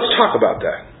 Well, let's talk about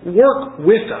that. Work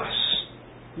with us.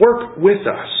 Work with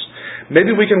us.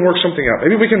 Maybe we can work something out.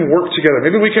 Maybe we can work together.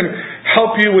 Maybe we can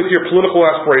help you with your political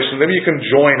aspirations. Maybe you can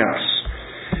join us.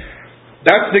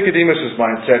 That's Nicodemus'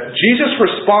 mindset. Jesus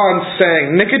responds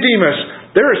saying, Nicodemus,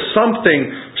 there is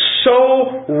something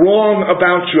so wrong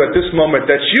about you at this moment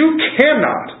that you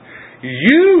cannot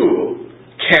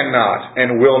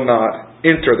and will not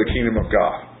enter the kingdom of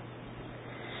God.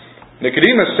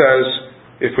 Nicodemus says,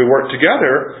 if we work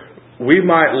together, we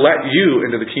might let you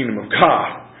into the kingdom of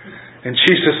God. And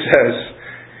Jesus says,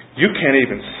 you can't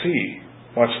even see,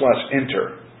 much less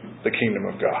enter the kingdom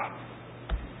of God.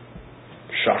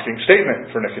 Shocking statement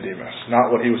for Nicodemus.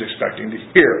 Not what he was expecting to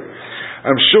hear.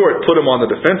 I'm sure it put him on the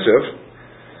defensive.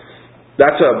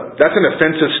 That's an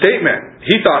offensive statement.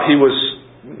 He thought he was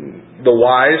the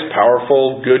wise,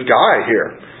 powerful, good guy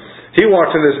here. He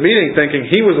walked in this meeting thinking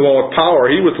he was the one with power,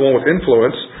 he was the one with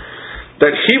influence,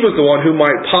 that he was the one who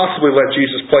might possibly let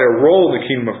Jesus play a role in the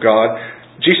kingdom of God.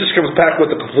 Jesus comes back with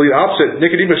the complete opposite.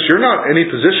 Nicodemus, you're not in any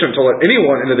position to let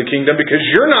anyone into the kingdom because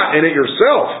you're not in it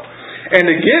yourself. And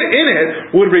to get in it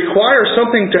would require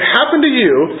something to happen to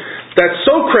you that's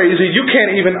so crazy you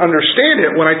can't even understand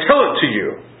it when I tell it to you.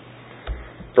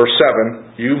 Verse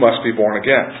 7, you must be born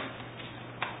again.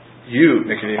 You,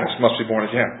 Nicodemus, must be born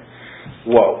again.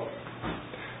 Whoa.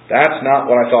 That's not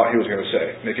what I thought he was going to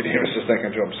say. Nicodemus is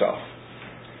thinking to himself.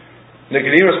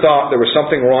 Nicodemus thought there was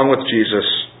something wrong with Jesus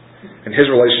and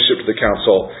his relationship to the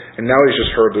council, and now he's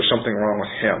just heard there's something wrong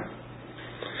with him.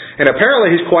 And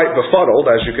apparently he's quite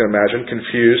befuddled, as you can imagine,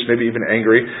 confused, maybe even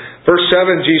angry. Verse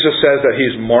 7, Jesus says that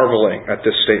he's marveling at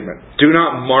this statement. Do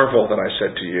not marvel that I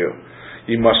said to you,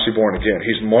 you must be born again.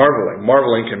 He's marveling.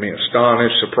 Marveling can mean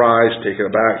astonished, surprised,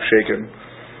 taken aback, shaken.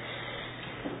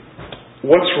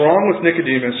 What's wrong with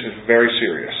Nicodemus is very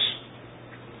serious.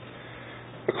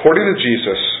 According to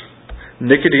Jesus,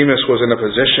 Nicodemus was in a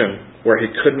position where he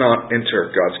could not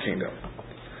enter God's kingdom.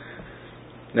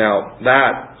 Now,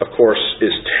 that, of course,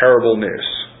 is terrible news.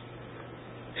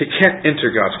 He can't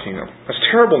enter God's kingdom. That's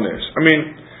terrible news. I mean,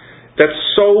 that's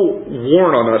so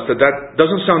worn on us that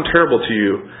doesn't sound terrible to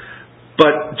you.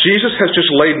 But Jesus has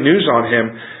just laid news on him.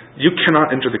 You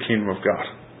cannot enter the kingdom of God.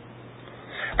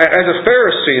 As a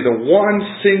Pharisee, the one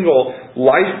single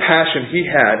life passion he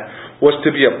had was to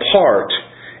be a part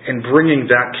in bringing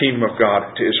that kingdom of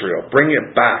God to Israel. Bring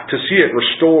it back, to see it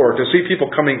restored, to see people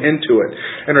coming into it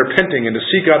and repenting and to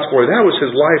see God's glory. That was his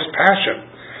life's passion.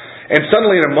 And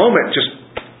suddenly in a moment, just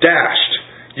dashed.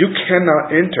 You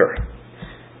cannot enter.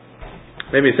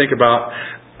 Made me think about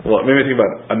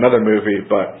another movie,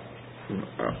 but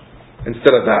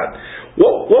instead of that,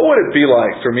 what would it be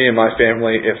like for me and my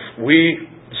family if we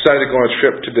decided to go on a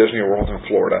trip to Disney World in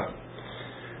Florida?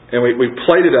 And we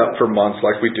played it up for months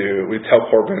like we do. We tell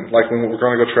Corbin, like when we're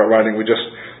going to go trail riding, we just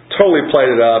totally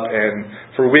played it up. And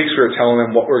for weeks we were telling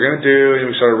him what we're going to do. And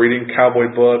we started reading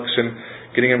cowboy books and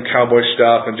getting him cowboy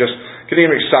stuff and just getting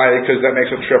him excited because that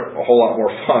makes the trip a whole lot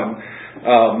more fun.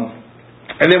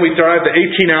 And then we drive the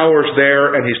 18 hours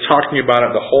there and he's talking about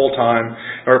it the whole time.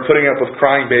 And we're putting up with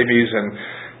crying babies and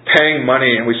paying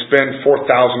money. And we spend $4,000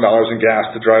 in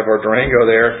gas to drive our Durango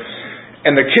there.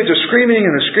 And the kids are screaming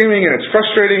and it's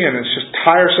frustrating and it's just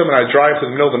tiresome, and I drive to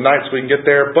the middle of the night so we can get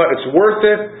there, but it's worth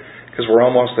it because we're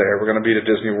almost there. We're going to be to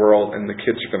Disney World and the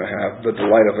kids are going to have the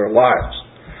delight of their lives.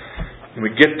 And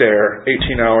we get there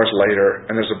 18 hours later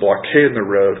and there's a blockade in the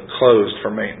road closed for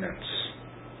maintenance.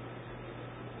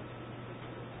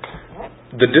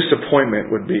 The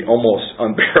disappointment would be almost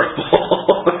unbearable.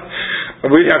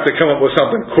 We'd have to come up with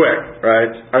something quick, right?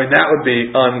 I mean, that would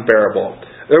be unbearable.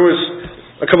 There was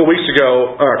a couple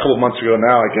months ago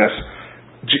now, I guess,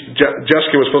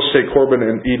 Jessica was supposed to take Corbin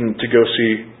and Eden to go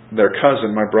see their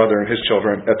cousin, my brother, and his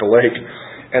children at the lake.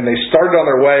 And they started on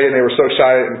their way, and they were so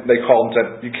excited, and they called and said,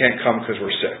 you can't come because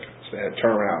we're sick. So they had to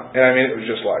turn around. And I mean, it was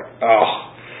just like,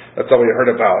 that's all we heard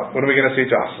about. When are we going to see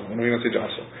Jocelyn? When are we going to see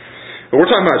Jocelyn? But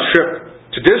we're talking about a trip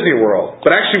to Disney World.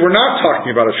 But actually, we're not talking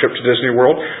about a trip to Disney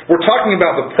World. We're talking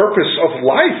about the purpose of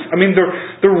life. I mean,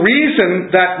 the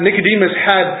reason that Nicodemus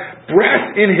had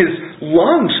breath in his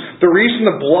lungs, the reason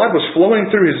the blood was flowing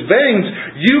through his veins,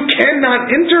 you cannot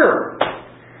enter.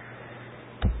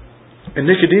 And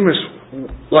Nicodemus,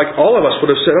 like all of us,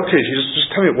 would have said, okay, Jesus,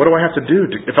 just tell me, what do I have to do?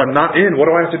 If I'm not in,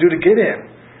 what do I have to do to get in?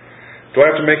 Do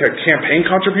I have to make a campaign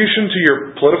contribution to your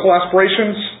political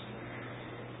aspirations?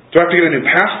 Do I have to get a new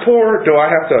passport? Do I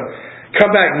have to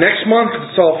come back next month because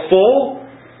it's all full?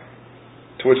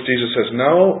 To which Jesus says,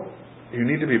 no, you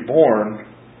need to be born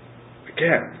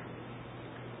again.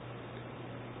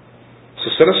 So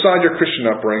set aside your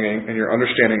Christian upbringing and your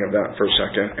understanding of that for a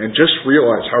second and just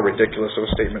realize how ridiculous of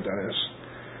a statement that is.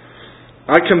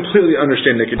 I completely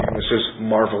understand Nicodemus'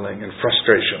 marveling and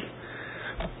frustration.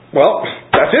 Well,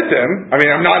 that's it then. I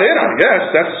mean, I'm not in, I guess.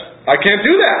 I can't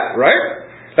do that, right?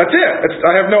 That's it.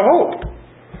 I have no hope.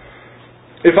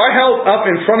 If I held up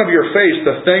in front of your face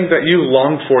the thing that you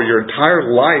longed for your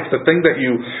entire life, the thing that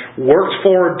you worked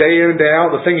for day in and day out,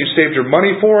 the thing you saved your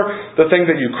money for, the thing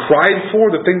that you cried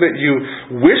for, the thing that you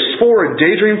wished for and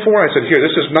daydreamed for, I said, here,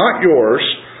 this is not yours,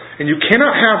 and you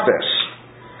cannot have this.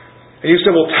 And you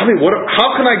said, well, tell me,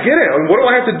 how can I get it? And what do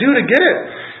I have to do to get it?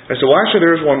 I said, well, actually,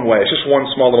 there's one way. It's just one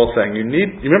small little thing. You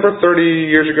remember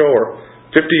 30 years ago or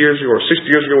 50 years ago or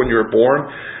 60 years ago when you were born?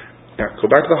 Yeah, go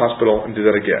back to the hospital and do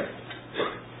that again.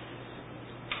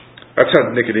 That's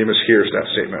how Nicodemus hears that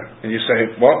statement. And you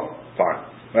say, well, fine.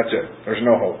 That's it. There's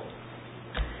no hope.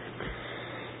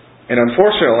 And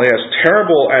unfortunately, as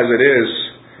terrible as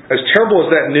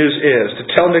that news is, to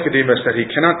tell Nicodemus that he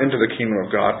cannot enter the kingdom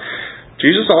of God,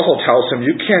 Jesus also tells him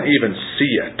you can't even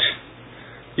see it.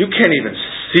 You can't even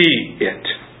see it.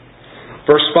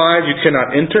 Verse 5, you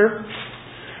cannot enter.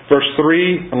 Verse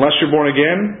 3, unless you're born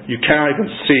again, you cannot even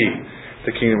see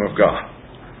the kingdom of God.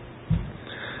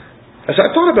 As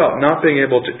I thought about not being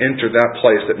able to enter that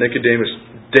place that Nicodemus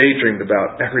daydreamed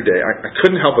about every day, I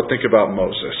couldn't help but think about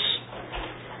Moses.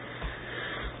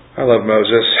 I love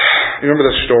Moses. You remember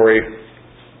the story?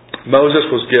 Moses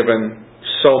was given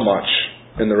so much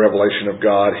in the revelation of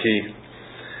God.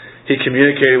 He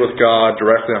communicated with God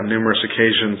directly on numerous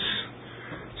occasions,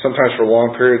 sometimes for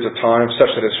long periods of time,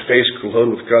 such that his face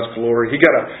glowed with God's glory. He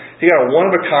got a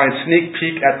one-of-a-kind sneak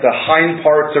peek at the hind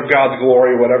parts of God's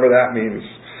glory, whatever that means.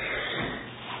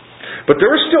 But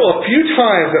there were still a few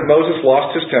times that Moses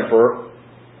lost his temper,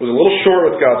 was a little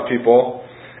short with God's people,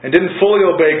 and didn't fully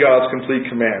obey God's complete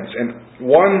commands. And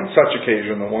one such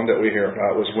occasion, the one that we hear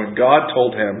about, was when God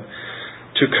told him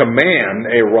to command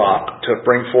a rock to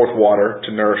bring forth water to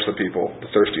nourish the people,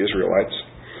 the thirsty Israelites.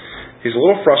 He's a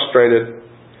little frustrated.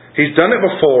 He's done it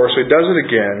before, so he does it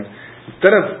again.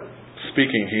 Instead of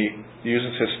speaking, he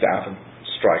uses his staff and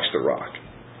strikes the rock.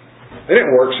 Then it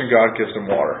works and God gives them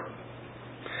water.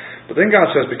 But then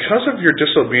God says, because of your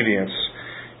disobedience,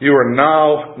 you are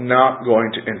now not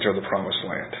going to enter the promised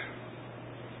land.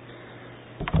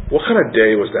 What kind of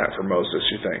day was that for Moses,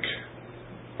 you think,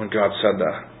 when God said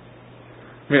that?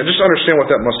 I mean, just understand what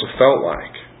that must have felt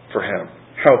like for him.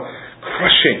 How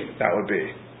crushing that would be.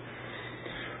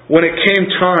 When it came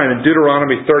time in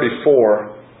Deuteronomy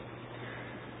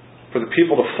 34 for the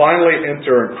people to finally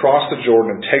enter and cross the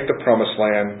Jordan and take the promised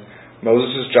land,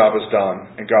 Moses' job is done.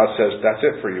 And God says, that's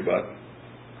it for you, bud.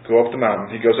 Go up the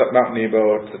mountain. He goes up Mount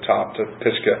Nebo to the top to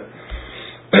Pisgah.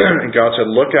 And God said,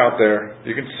 look out there.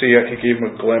 You can see it. He gave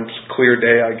him a glimpse, clear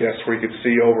day, I guess, where he could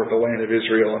see over the land of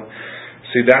Israel. And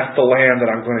see, that's the land that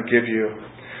I'm going to give you.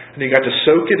 And he got to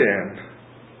soak it in.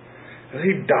 And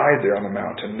he died there on the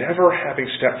mountain, never having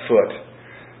stepped foot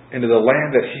into the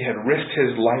land that he had risked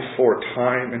his life for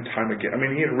time and time again. I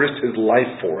mean, he had risked his life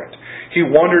for it. He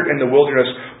wandered in the wilderness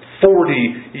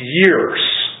 40 years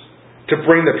to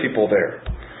bring the people there.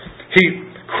 He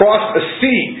crossed a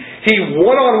sea. He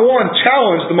one-on-one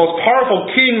challenged the most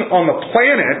powerful king on the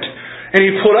planet, and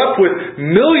he put up with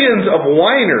millions of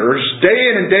whiners day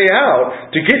in and day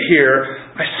out to get here.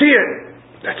 I see it.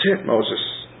 That's it, Moses.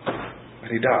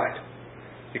 And he died.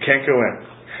 You can't go in.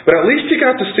 But at least you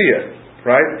got to see it,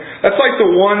 right? That's like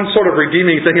the one sort of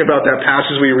redeeming thing about that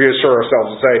passage we reassure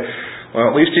ourselves and say, well,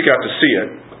 at least you got to see it.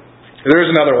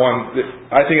 There's another one that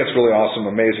I think it's really awesome,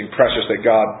 amazing, precious that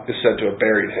God is said to have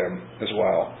buried him as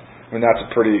well. I mean, that's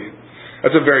a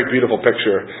very beautiful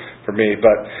picture for me.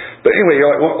 But anyway,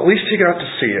 you're like, well, at least he got to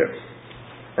see it,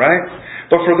 right?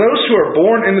 But for those who are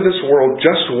born into this world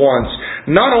just once,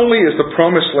 not only is the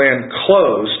promised land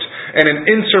closed and an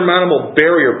insurmountable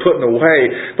barrier put in the way,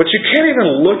 but you can't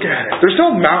even look at it. There's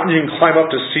no mountain you can climb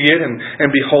up to see it and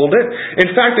behold it.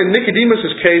 In fact, in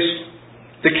Nicodemus' case,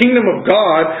 the kingdom of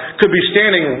God could be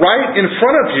standing right in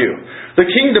front of you. The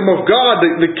kingdom of God,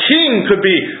 the king could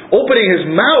be opening his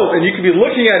mouth and you could be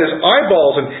looking at his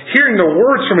eyeballs and hearing the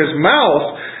words from his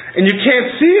mouth, and you can't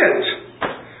see it.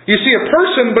 You see a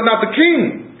person but not the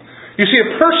king. You see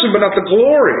a person but not the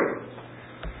glory.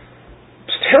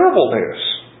 It's terrible news.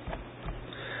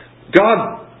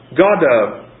 God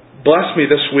blessed me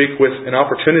this week with an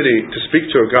opportunity to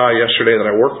speak to a guy yesterday that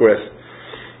I work with.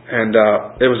 And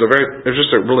it was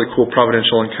just a really cool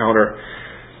providential encounter.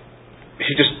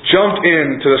 He just jumped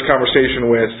into this conversation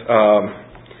with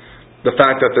the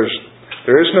fact that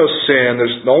there is no sin.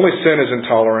 The only sin is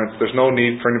intolerance. There's no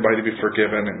need for anybody to be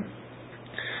forgiven. And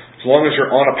as long as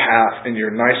you're on a path and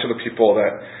you're nice to the people,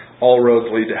 that all roads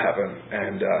lead to heaven.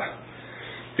 And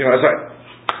it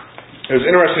was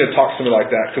interesting to talk to somebody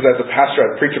like that, because as a pastor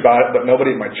I'd preach about it, but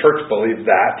nobody in my church believed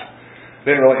that. I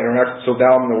didn't really interact. So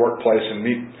now I'm in the workplace and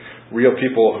meet real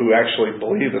people who actually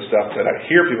believe the stuff that I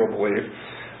hear people believe,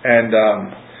 and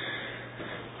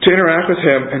to interact with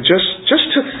him and just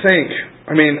to think.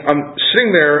 I mean, I'm sitting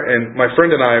there, and my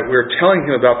friend and I, we were telling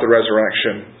him about the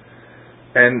resurrection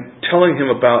and telling him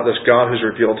about this God who's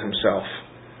revealed himself.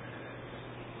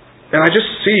 And I just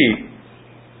see,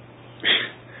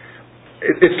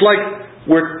 it's like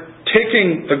we're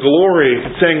taking the glory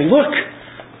and saying,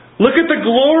 look at the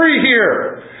glory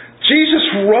here. Jesus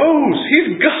rose.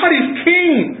 He's God. He's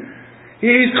King.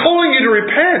 He's calling you to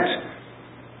repent.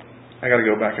 I got to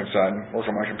go back inside and work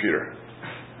on my computer.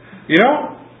 You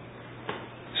know?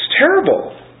 It's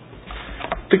terrible.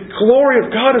 The glory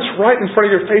of God is right in front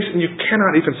of your face and you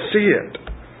cannot even see it.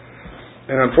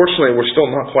 And unfortunately, we're still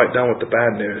not quite done with the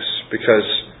bad news, because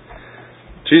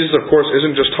Jesus, of course,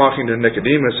 isn't just talking to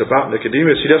Nicodemus about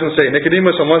Nicodemus. He doesn't say,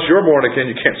 Nicodemus, unless you're born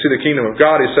again, you can't see the kingdom of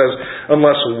God. He says,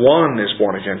 unless one is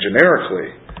born again,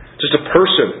 generically. Just a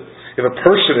person. If a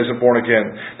person isn't born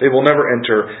again, they will never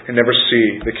enter and never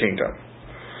see the kingdom.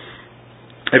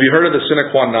 Have you heard of the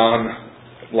sine qua non,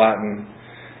 Latin?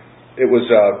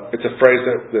 It's a phrase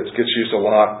that gets used a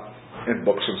lot in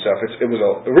books and stuff. It was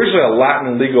originally a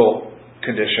Latin legal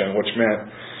condition, which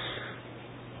meant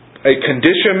a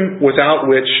condition without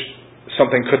which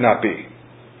something could not be.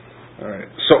 All right.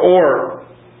 Or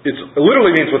it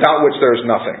literally means without which there is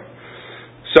nothing.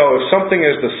 So if something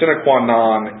is the sine qua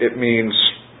non, it means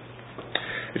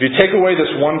if you take away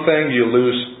this one thing, you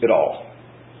lose it all.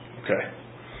 Okay.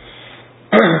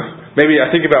 Maybe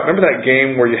I think about, remember that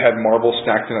game where you had marbles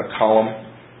stacked in a column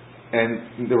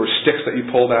and there were sticks that you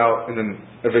pulled out and then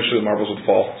eventually the marbles would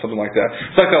fall, something like that.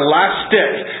 It's like the last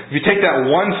stick. If you take that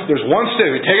there's one stick,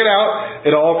 if you take it out,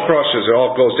 it all crushes, it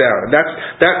all goes down. And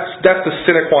that's the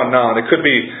sine qua non. It could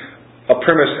be a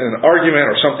premise in an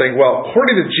argument or something. Well,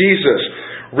 according to Jesus,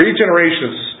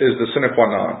 regeneration is the sine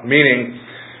qua non. Meaning,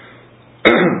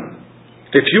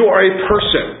 if you are a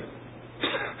person,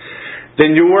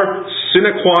 then your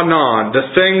sine qua non,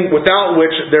 the thing without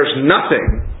which there's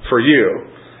nothing for you,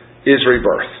 is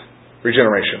rebirth,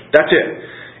 regeneration. That's it.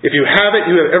 If you have it,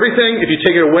 you have everything. If you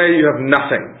take it away, you have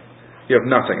nothing. You have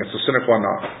nothing. It's the sine qua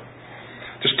non.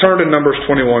 Just turn to Numbers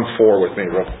 21:4 with me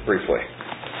real briefly.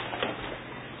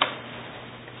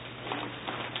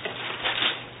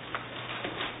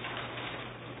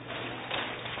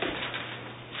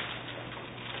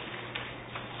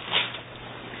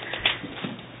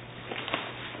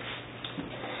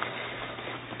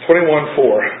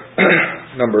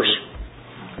 Numbers.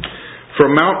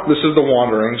 This is the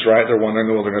wanderings, right? They're wandering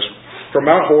in the wilderness. From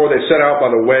Mount Hor they set out by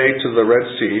the way to the Red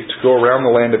Sea to go around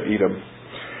the land of Edom.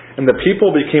 And the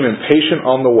people became impatient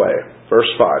on the way. Verse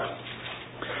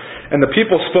 5. And the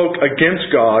people spoke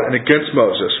against God and against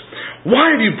Moses.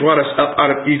 Why have you brought us up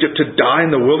out of Egypt to die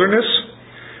in the wilderness?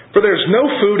 For there is no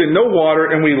food and no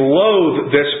water, and we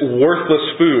loathe this worthless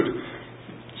food.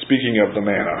 Speaking of the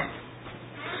manna.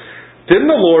 Then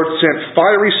the Lord sent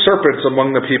fiery serpents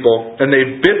among the people, and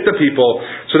they bit the people,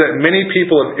 so that many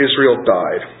people of Israel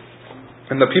died.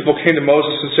 And the people came to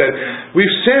Moses and said,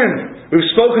 We've sinned.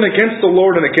 We've spoken against the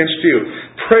Lord and against you.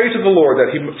 Pray to the Lord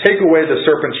that He take away the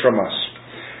serpents from us.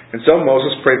 And so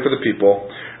Moses prayed for the people.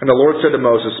 And the Lord said to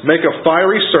Moses, Make a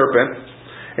fiery serpent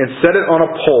and set it on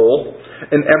a pole,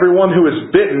 and everyone who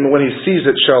is bitten when he sees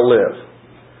it shall live.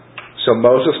 So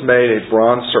Moses made a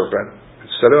bronze serpent and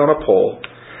set it on a pole.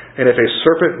 And if a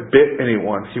serpent bit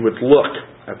anyone, he would look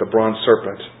at the bronze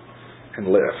serpent and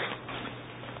live.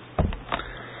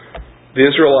 The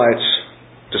Israelites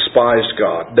despised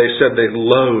God. They said they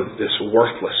loathed this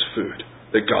worthless food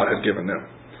that God had given them.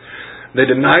 They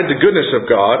denied the goodness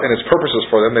of God and His purposes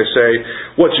for them. They say,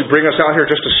 what, you bring us out here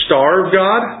just to starve,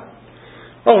 God?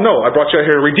 Oh no, I brought you out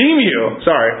here to redeem you.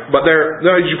 Sorry. But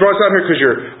you brought us out here because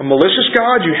you're a malicious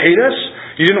God? You hate us?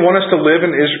 You didn't want us to live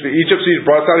in Egypt, so you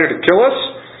brought us out here to kill us?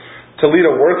 To lead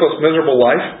a worthless, miserable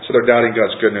life? So they're doubting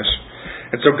God's goodness.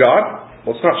 And so God,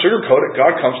 let's not sugarcoat it,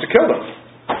 God comes to kill them.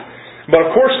 But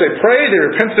of course they pray, they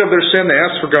repented of their sin, they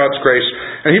asked for God's grace,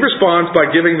 and He responds by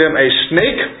giving them a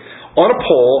snake on a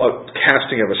pole, a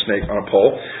casting of a snake on a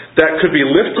pole, that could be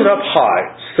lifted up high,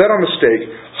 set on a stake,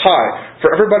 high, for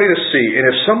everybody to see. And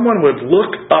if someone would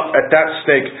look up at that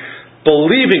snake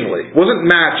believingly, it wasn't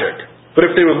magic, but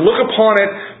if they would look upon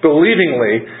it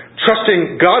believingly,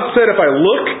 trusting, God said, if I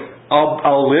look,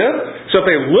 I'll live. So if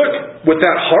they look with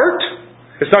that heart,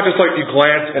 it's not just like you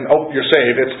glance and you're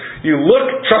saved. It's you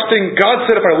look trusting, God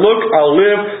said if I look, I'll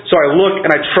live. So I look and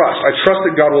I trust. I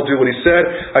trust that God will do what He said.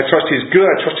 I trust He's good.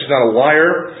 I trust He's not a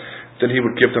liar. Then He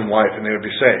would give them life and they would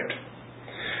be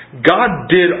saved. God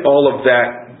did all of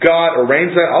that. God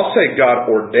arranged that. I'll say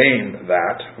God ordained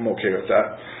that. I'm okay with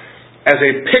that. As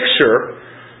a picture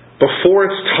before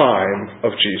its time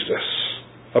of Jesus.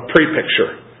 A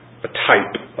pre-picture. A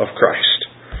type of Christ.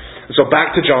 And so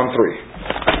back to John 3.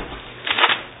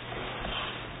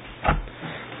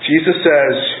 Jesus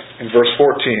says in verse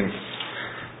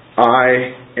 14,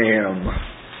 I am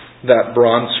that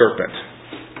bronze serpent,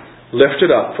 lifted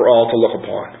up for all to look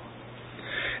upon.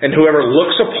 And whoever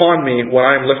looks upon me when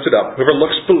I am lifted up, whoever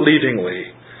looks believingly,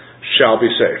 shall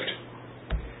be saved.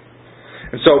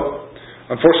 And so,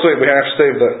 unfortunately, we have to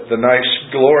save the nice,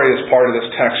 glorious part of this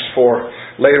text for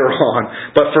later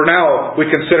on. But for now, we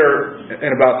consider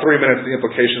in about 3 minutes the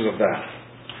implications of that.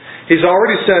 He's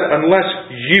already said, unless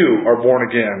you are born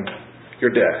again,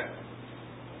 you're dead.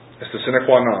 It's the sine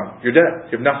qua non. You're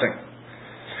dead. You have nothing.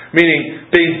 Meaning,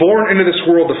 being born into this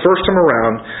world the first time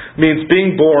around means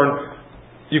being born,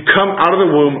 you come out of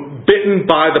the womb bitten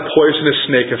by the poisonous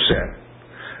snake of sin.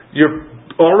 You're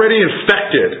already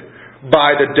infected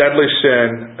by the deadly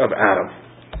sin of Adam.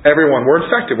 Everyone, we're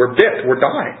infected. We're bit. We're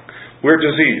dying. We're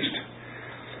diseased.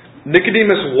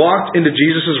 Nicodemus walked into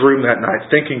Jesus' room that night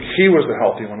thinking he was the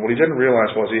healthy one. What he didn't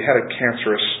realize was he had a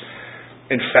cancerous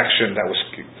infection that was,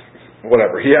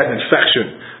 He had an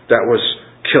infection that was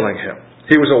killing him.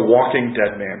 He was a walking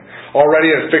dead man.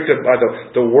 Already infected by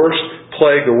the worst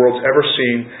plague the world's ever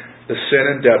seen, the sin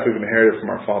and death we've inherited from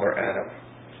our father Adam.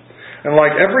 And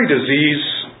like every disease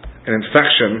and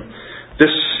infection,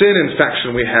 this sin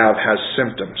infection we have has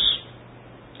symptoms.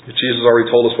 Jesus already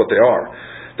told us what they are.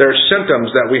 There are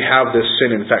symptoms that we have this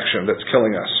sin infection that's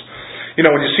killing us. You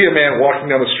know, when you see a man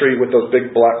walking down the street with those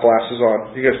big black glasses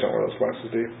on, you guys don't wear those glasses,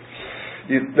 do you?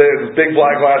 They have those big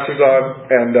black glasses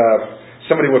on, and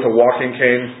somebody with a walking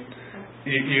cane,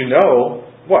 you know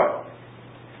what?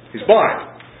 He's blind.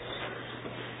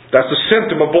 That's a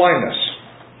symptom of blindness.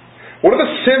 What are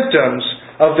the symptoms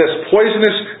of this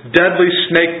poisonous, deadly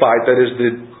snake bite that is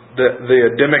the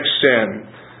Adamic sin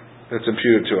that's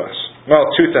imputed to us? Well,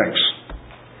 two things.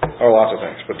 Oh, lots of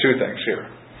things, but two things here.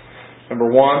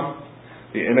 Number one,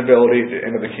 the inability to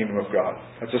enter the kingdom of God.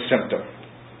 That's a symptom.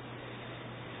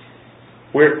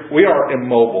 We are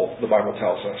immobile, the Bible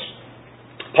tells us.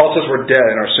 Paul says we're dead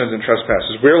in our sins and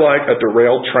trespasses. We're like a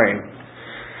derailed train.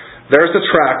 There's the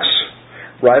tracks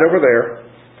right over there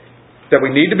that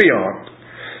we need to be on.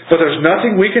 But there's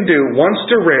nothing we can do once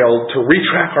derailed to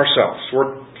retrack ourselves.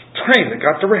 We're a train that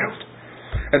got derailed.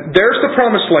 And there's the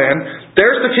promised land.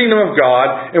 There's the kingdom of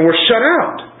God. And we're shut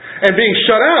out. And being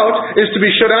shut out is to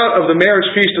be shut out of the marriage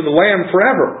feast of the Lamb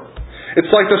forever. It's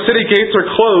like the city gates are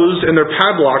closed and they're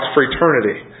padlocked for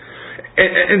eternity.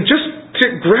 And just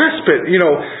to grasp it,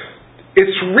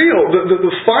 it's real.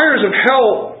 The fires of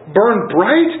hell burn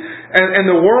bright, and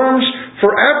the worms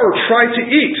forever try to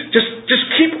eat. Just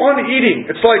keep on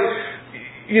eating. It's like,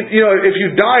 if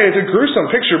you die, it's a gruesome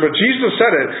picture, but Jesus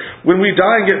said it. When we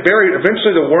die and get buried,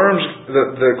 eventually the worms,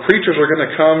 the creatures are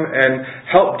going to come and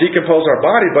help decompose our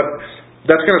body, but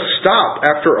that's going to stop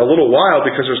after a little while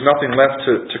because there's nothing left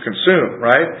to consume,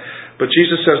 right? But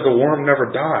Jesus says the worm never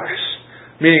dies.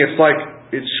 Meaning it's like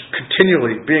it's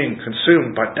continually being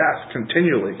consumed by death.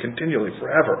 Continually,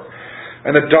 forever.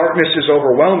 And the darkness is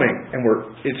overwhelming and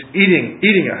it's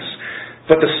eating us.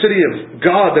 But the city of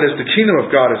God, that is the kingdom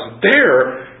of God, is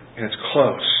there and it's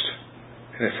closed.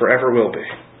 And it forever will be.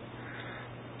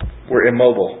 We're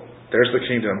immobile. There's the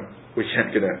kingdom. We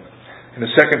can't get in. And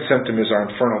the second symptom is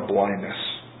our infernal blindness.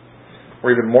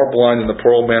 We're even more blind than the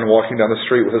poor old man walking down the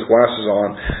street with his glasses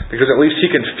on, because at least he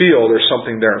can feel there's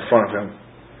something there in front of him.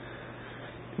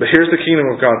 But here's the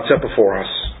kingdom of God set before us.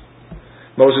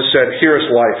 Moses said, "Here is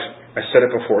life. I set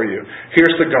it before you.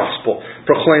 Here's the gospel,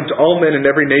 proclaimed to all men in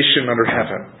every nation under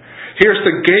heaven. Here's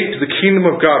the gate to the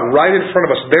kingdom of God right in front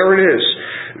of us. There it is.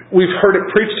 We've heard it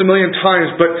preached a million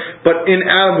times, but in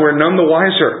Adam we're none the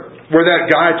wiser. We're that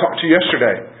guy I talked to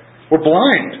yesterday. We're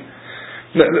blind.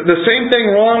 The same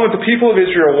thing wrong with the people of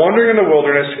Israel wandering in the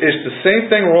wilderness is the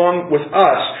same thing wrong with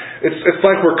us. It's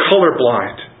like we're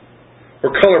colorblind.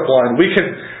 We're colorblind.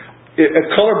 A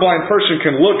colorblind person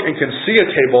can look and can see a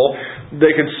table,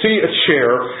 they can see a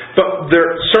chair, but there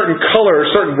are certain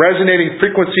colors, certain resonating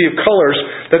frequency of colors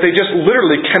that they just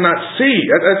literally cannot see.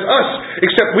 That's us.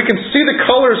 Except we can see the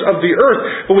colors of the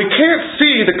earth, but we can't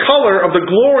see the color of the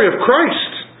glory of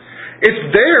Christ.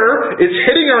 It's there, it's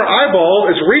hitting our eyeball,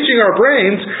 it's reaching our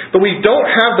brains, but we don't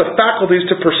have the faculties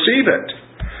to perceive it.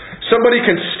 Somebody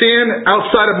can stand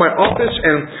outside of my office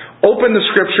and open the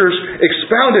Scriptures,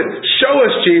 expound it, show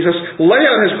us Jesus, lay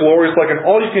out His glories like an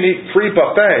all-you-can-eat free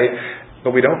buffet,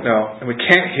 but we don't know, and we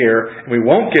can't hear, and we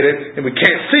won't get it, and we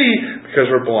can't see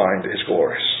because we're blind to His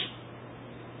glories.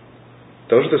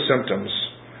 Those are the symptoms,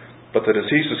 but the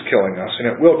disease is killing us, and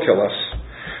it will kill us,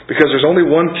 because there's only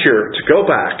one cure: to go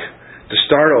back, to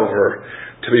start over,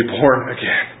 to be born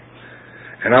again.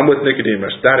 And I'm with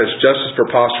Nicodemus. That is just as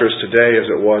preposterous today as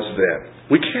it was then.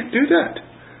 We can't do that.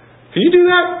 Can you do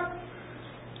that?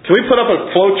 Can we put up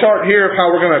a flow chart here of how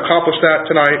we're going to accomplish that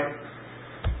tonight?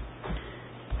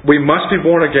 We must be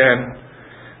born again,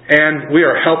 and we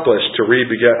are helpless to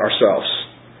re-beget ourselves.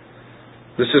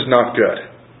 This is not good.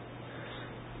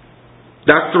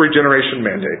 That's the regeneration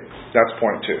mandate. That's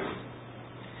point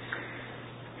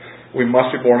 2. We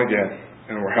must be born again,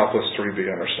 and we're helpless to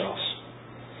re-beget ourselves.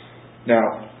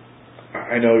 Now,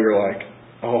 I know you're like,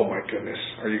 oh my goodness,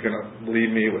 are you going to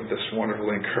leave me with this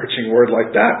wonderfully encouraging word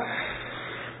like that?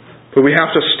 But we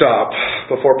have to stop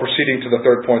before proceeding to the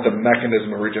third point, the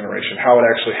mechanism of regeneration, how it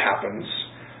actually happens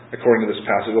according to this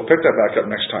passage. We'll pick that back up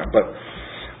next time. But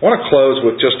I want to close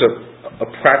with just a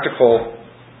practical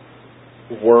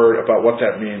word about what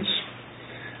that means.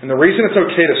 And the reason it's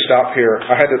okay to stop here,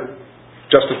 I had to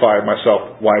justify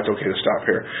myself why it's okay to stop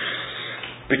here.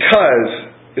 Because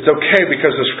it's okay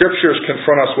because the Scriptures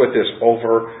confront us with this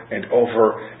over and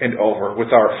over and over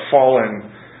with our fallen,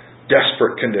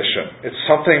 desperate condition. It's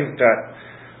something that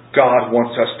God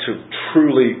wants us to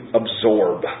truly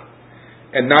absorb.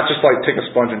 And not just like take a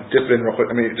sponge and dip it in real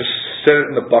quick. I mean, just sit it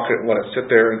in the bucket and let it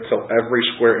sit there until every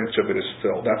square inch of it is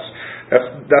filled.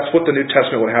 That's what the New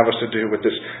Testament would have us to do with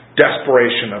this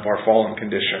desperation of our fallen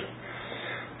condition.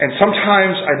 And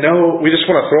sometimes I know we just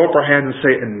want to throw up our hands and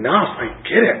say, enough, I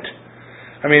get it.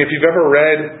 I mean, if you've ever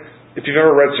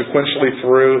read sequentially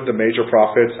through the major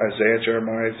prophets, Isaiah,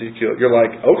 Jeremiah, Ezekiel, you're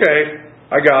like, okay,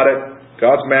 I got it.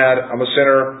 God's mad. I'm a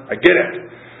sinner. I get it.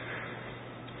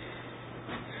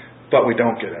 But we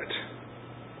don't get it.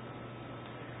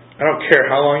 I don't care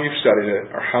how long you've studied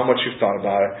it or how much you've thought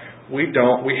about it. We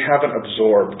haven't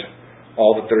absorbed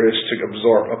all that there is to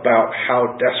absorb about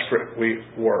how desperate we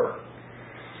were.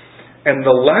 And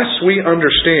the less we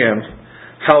understand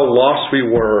how lost we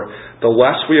were, the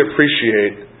less we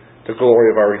appreciate the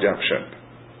glory of our redemption.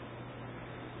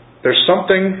 There's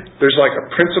like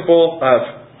a principle of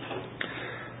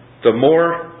the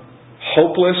more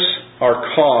hopeless our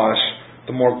cause,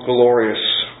 the more glorious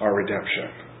our redemption.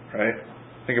 Right?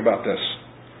 Think about this.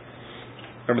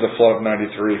 Remember the flood of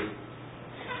 93?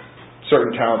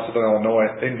 Certain towns in Illinois,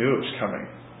 they knew it was coming.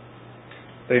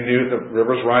 They knew the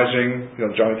river's rising.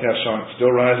 Johnny Cash song, it's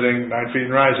still rising, 9 feet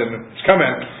and rising. It's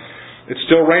coming. It's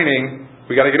still raining.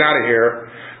 We got to get out of here.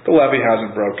 The levee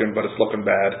hasn't broken, but it's looking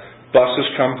bad. Buses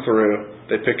come through.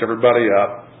 They pick everybody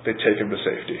up. They take them to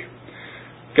safety.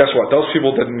 Guess what? Those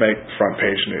people didn't make front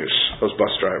page news, those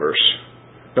bus drivers.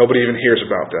 Nobody even hears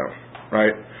about them,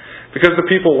 right? Because the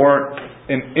people weren't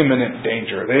in imminent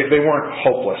danger. They weren't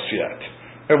hopeless yet.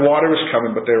 And water was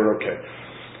coming, but they were okay.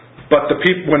 But the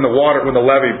people, when the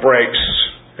levee breaks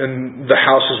and the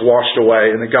house is washed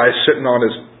away and the guy's sitting on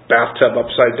his bathtub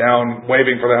upside down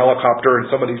waving for the helicopter and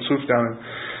somebody swoops down and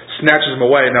snatches him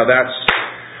away. Now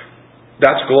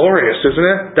that's glorious, isn't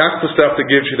it? That's the stuff that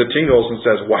gives you the tingles and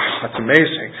says, wow, that's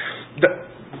amazing.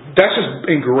 That's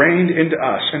just ingrained into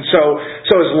us. And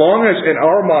so as long as in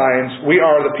our minds we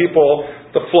are the people,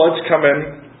 the floods come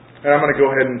in, and I'm going to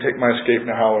go ahead and take my escape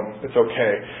now and it's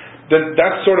okay, then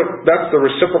that's the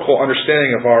reciprocal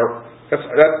understanding of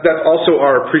that's also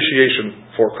our appreciation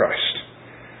for Christ.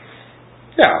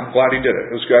 Yeah, I'm glad He did it.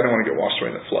 It was good. I didn't want to get washed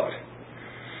away in the flood.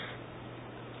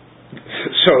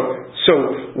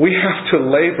 So we have to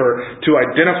labor to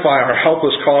identify our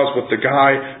helpless cause with the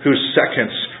guy who's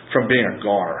seconds from being a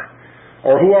goner,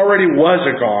 or who already was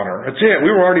a goner. That's it.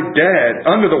 We were already dead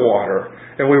under the water,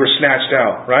 and we were snatched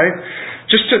out. Right?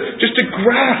 Just to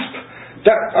grasp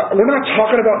that we're not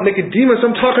talking about Nicodemus.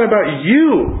 I'm talking about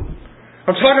you.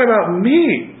 I'm talking about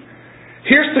me.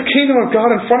 Here's the kingdom of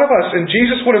God in front of us, and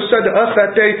Jesus would have said to us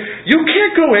that day, "You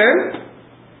can't go in.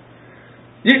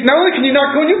 Not only can you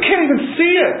not go in, you can't even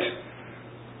see it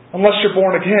unless you're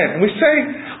born again." And we say,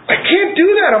 "I can't do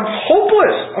that. I'm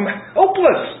hopeless. I'm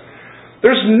helpless.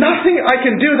 There's nothing I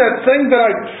can do. That thing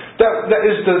that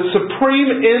is the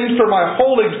supreme end for my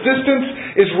whole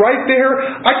existence is right there.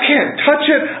 I can't touch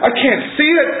it. I can't see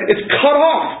it. It's cut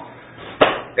off.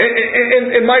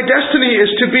 And my destiny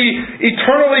is to be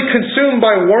eternally consumed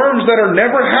by worms that are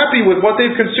never happy with what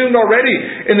they've consumed already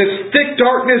in this thick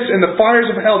darkness and the fires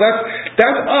of hell." That's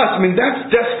us. I mean, that's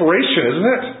desperation, isn't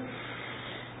it?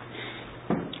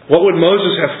 What would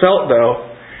Moses have felt, though,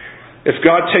 if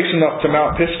God takes him up to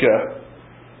Mount Pisgah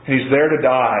and he's there to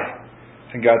die,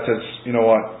 and God says, "You know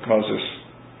what, Moses?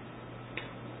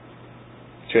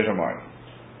 Change my mind.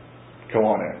 Go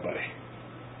on in, buddy."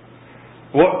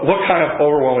 What kind of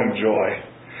overwhelming joy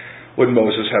would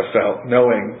Moses have felt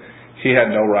knowing he had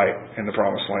no right in the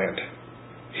Promised Land?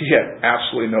 He had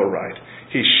absolutely no right.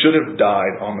 He should have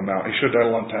died on the mountain. He should have died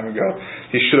a long time ago.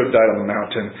 He should have died on the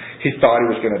mountain. He thought he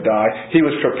was going to die. He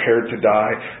was prepared to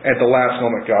die. At the last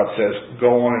moment, God says,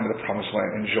 "Go on into the Promised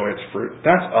Land. Enjoy its fruit."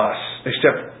 That's us,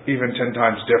 except even 10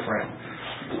 times different.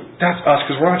 That's us,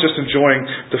 because we're not just enjoying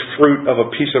the fruit of a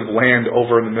piece of land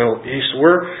over in the Middle East.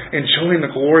 We're enjoying the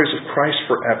glories of Christ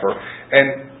forever.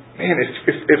 And man,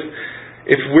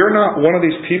 if we're not one of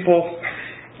these people,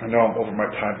 I know I'm over my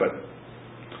time, but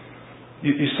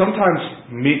you sometimes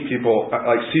meet people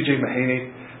like C.J.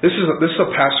 Mahaney. This is a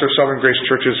pastor of Southern Grace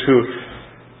Churches who,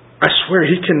 I swear,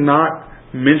 he cannot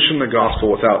mention the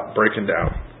gospel without breaking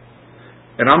down.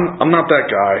 And I'm not that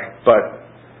guy, but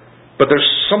there's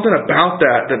something about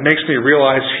that makes me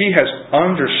realize he has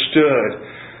understood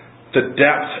the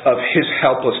depth of his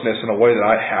helplessness in a way that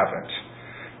I haven't.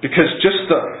 Because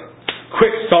just the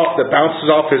quick thought that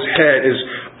bounces off his head is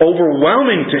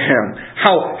overwhelming to him.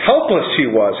 How helpless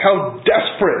he was, how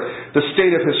desperate the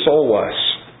state of his soul was.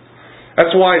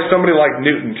 That's why somebody like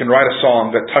Newton can write a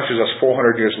song that touches us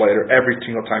 400 years later every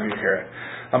single time you hear it.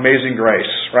 Amazing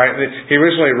Grace, right? He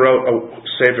originally wrote,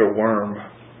 saved a worm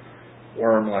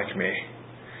like me.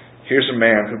 Here's a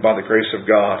man who, by the grace of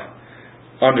God,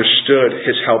 understood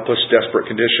his helpless, desperate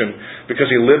condition because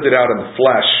he lived it out in the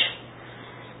flesh.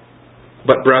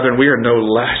 But brethren, we are no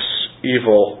less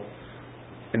evil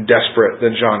and desperate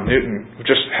than John Newton. We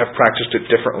just have practiced it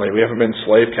differently. We haven't been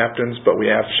slave captains, but we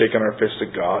have shaken our fists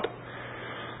at God.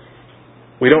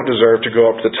 We don't deserve to go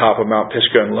up to the top of Mount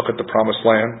Pisgah and look at the promised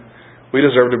land. We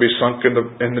deserve to be sunk in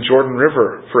the Jordan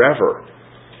River forever.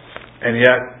 And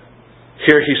yet,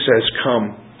 here he says,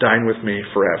 come, dine with me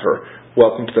forever.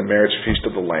 Welcome to the marriage feast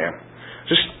of the Lamb.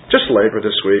 Just labor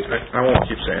this week. I won't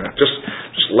keep saying it.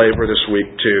 Just labor this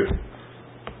week to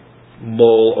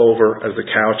mull over as the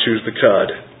cow chews the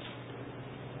cud.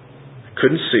 I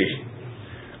couldn't see.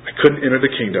 I couldn't enter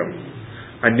the kingdom.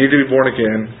 I needed to be born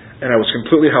again, and I was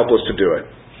completely helpless to do it.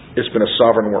 It's been a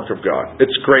sovereign work of God.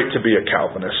 It's great to be a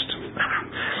Calvinist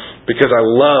because I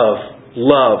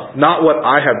love not what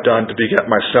I have done to beget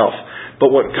myself, but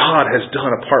what God has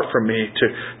done apart from me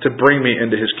to bring me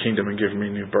into His kingdom and give me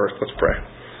new birth. Let's pray.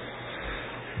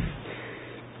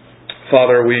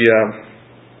 Father, I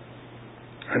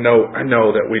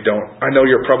know that we don't. I know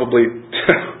you're probably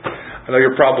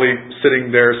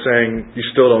sitting there saying, you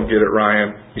still don't get it,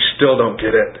 Ryan. You still don't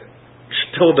get it. You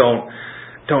still don't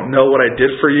know what I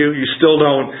did for you. You still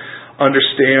don't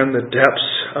understand the depths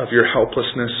of your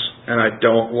helplessness. And I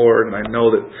don't, Lord. And I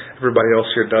know that everybody else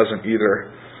here doesn't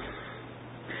either.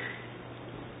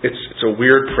 It's a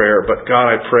weird prayer, but God,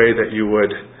 I pray that you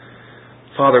would,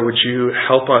 Father, would you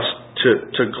help us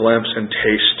to glimpse and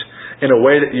taste in a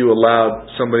way that you allowed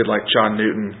somebody like John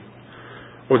Newton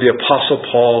or the Apostle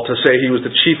Paul to say he was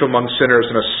the chief among sinners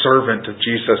and a servant of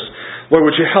Jesus. Lord,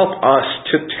 would you help us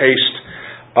to taste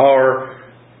our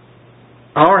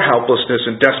helplessness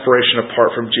and desperation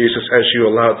apart from Jesus as you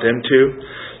allowed them to,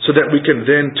 so that we can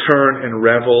then turn and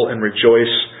revel and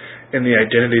rejoice in the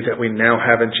identity that we now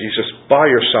have in Jesus by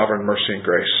your sovereign mercy and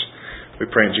grace. We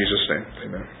pray in Jesus' name.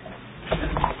 Amen.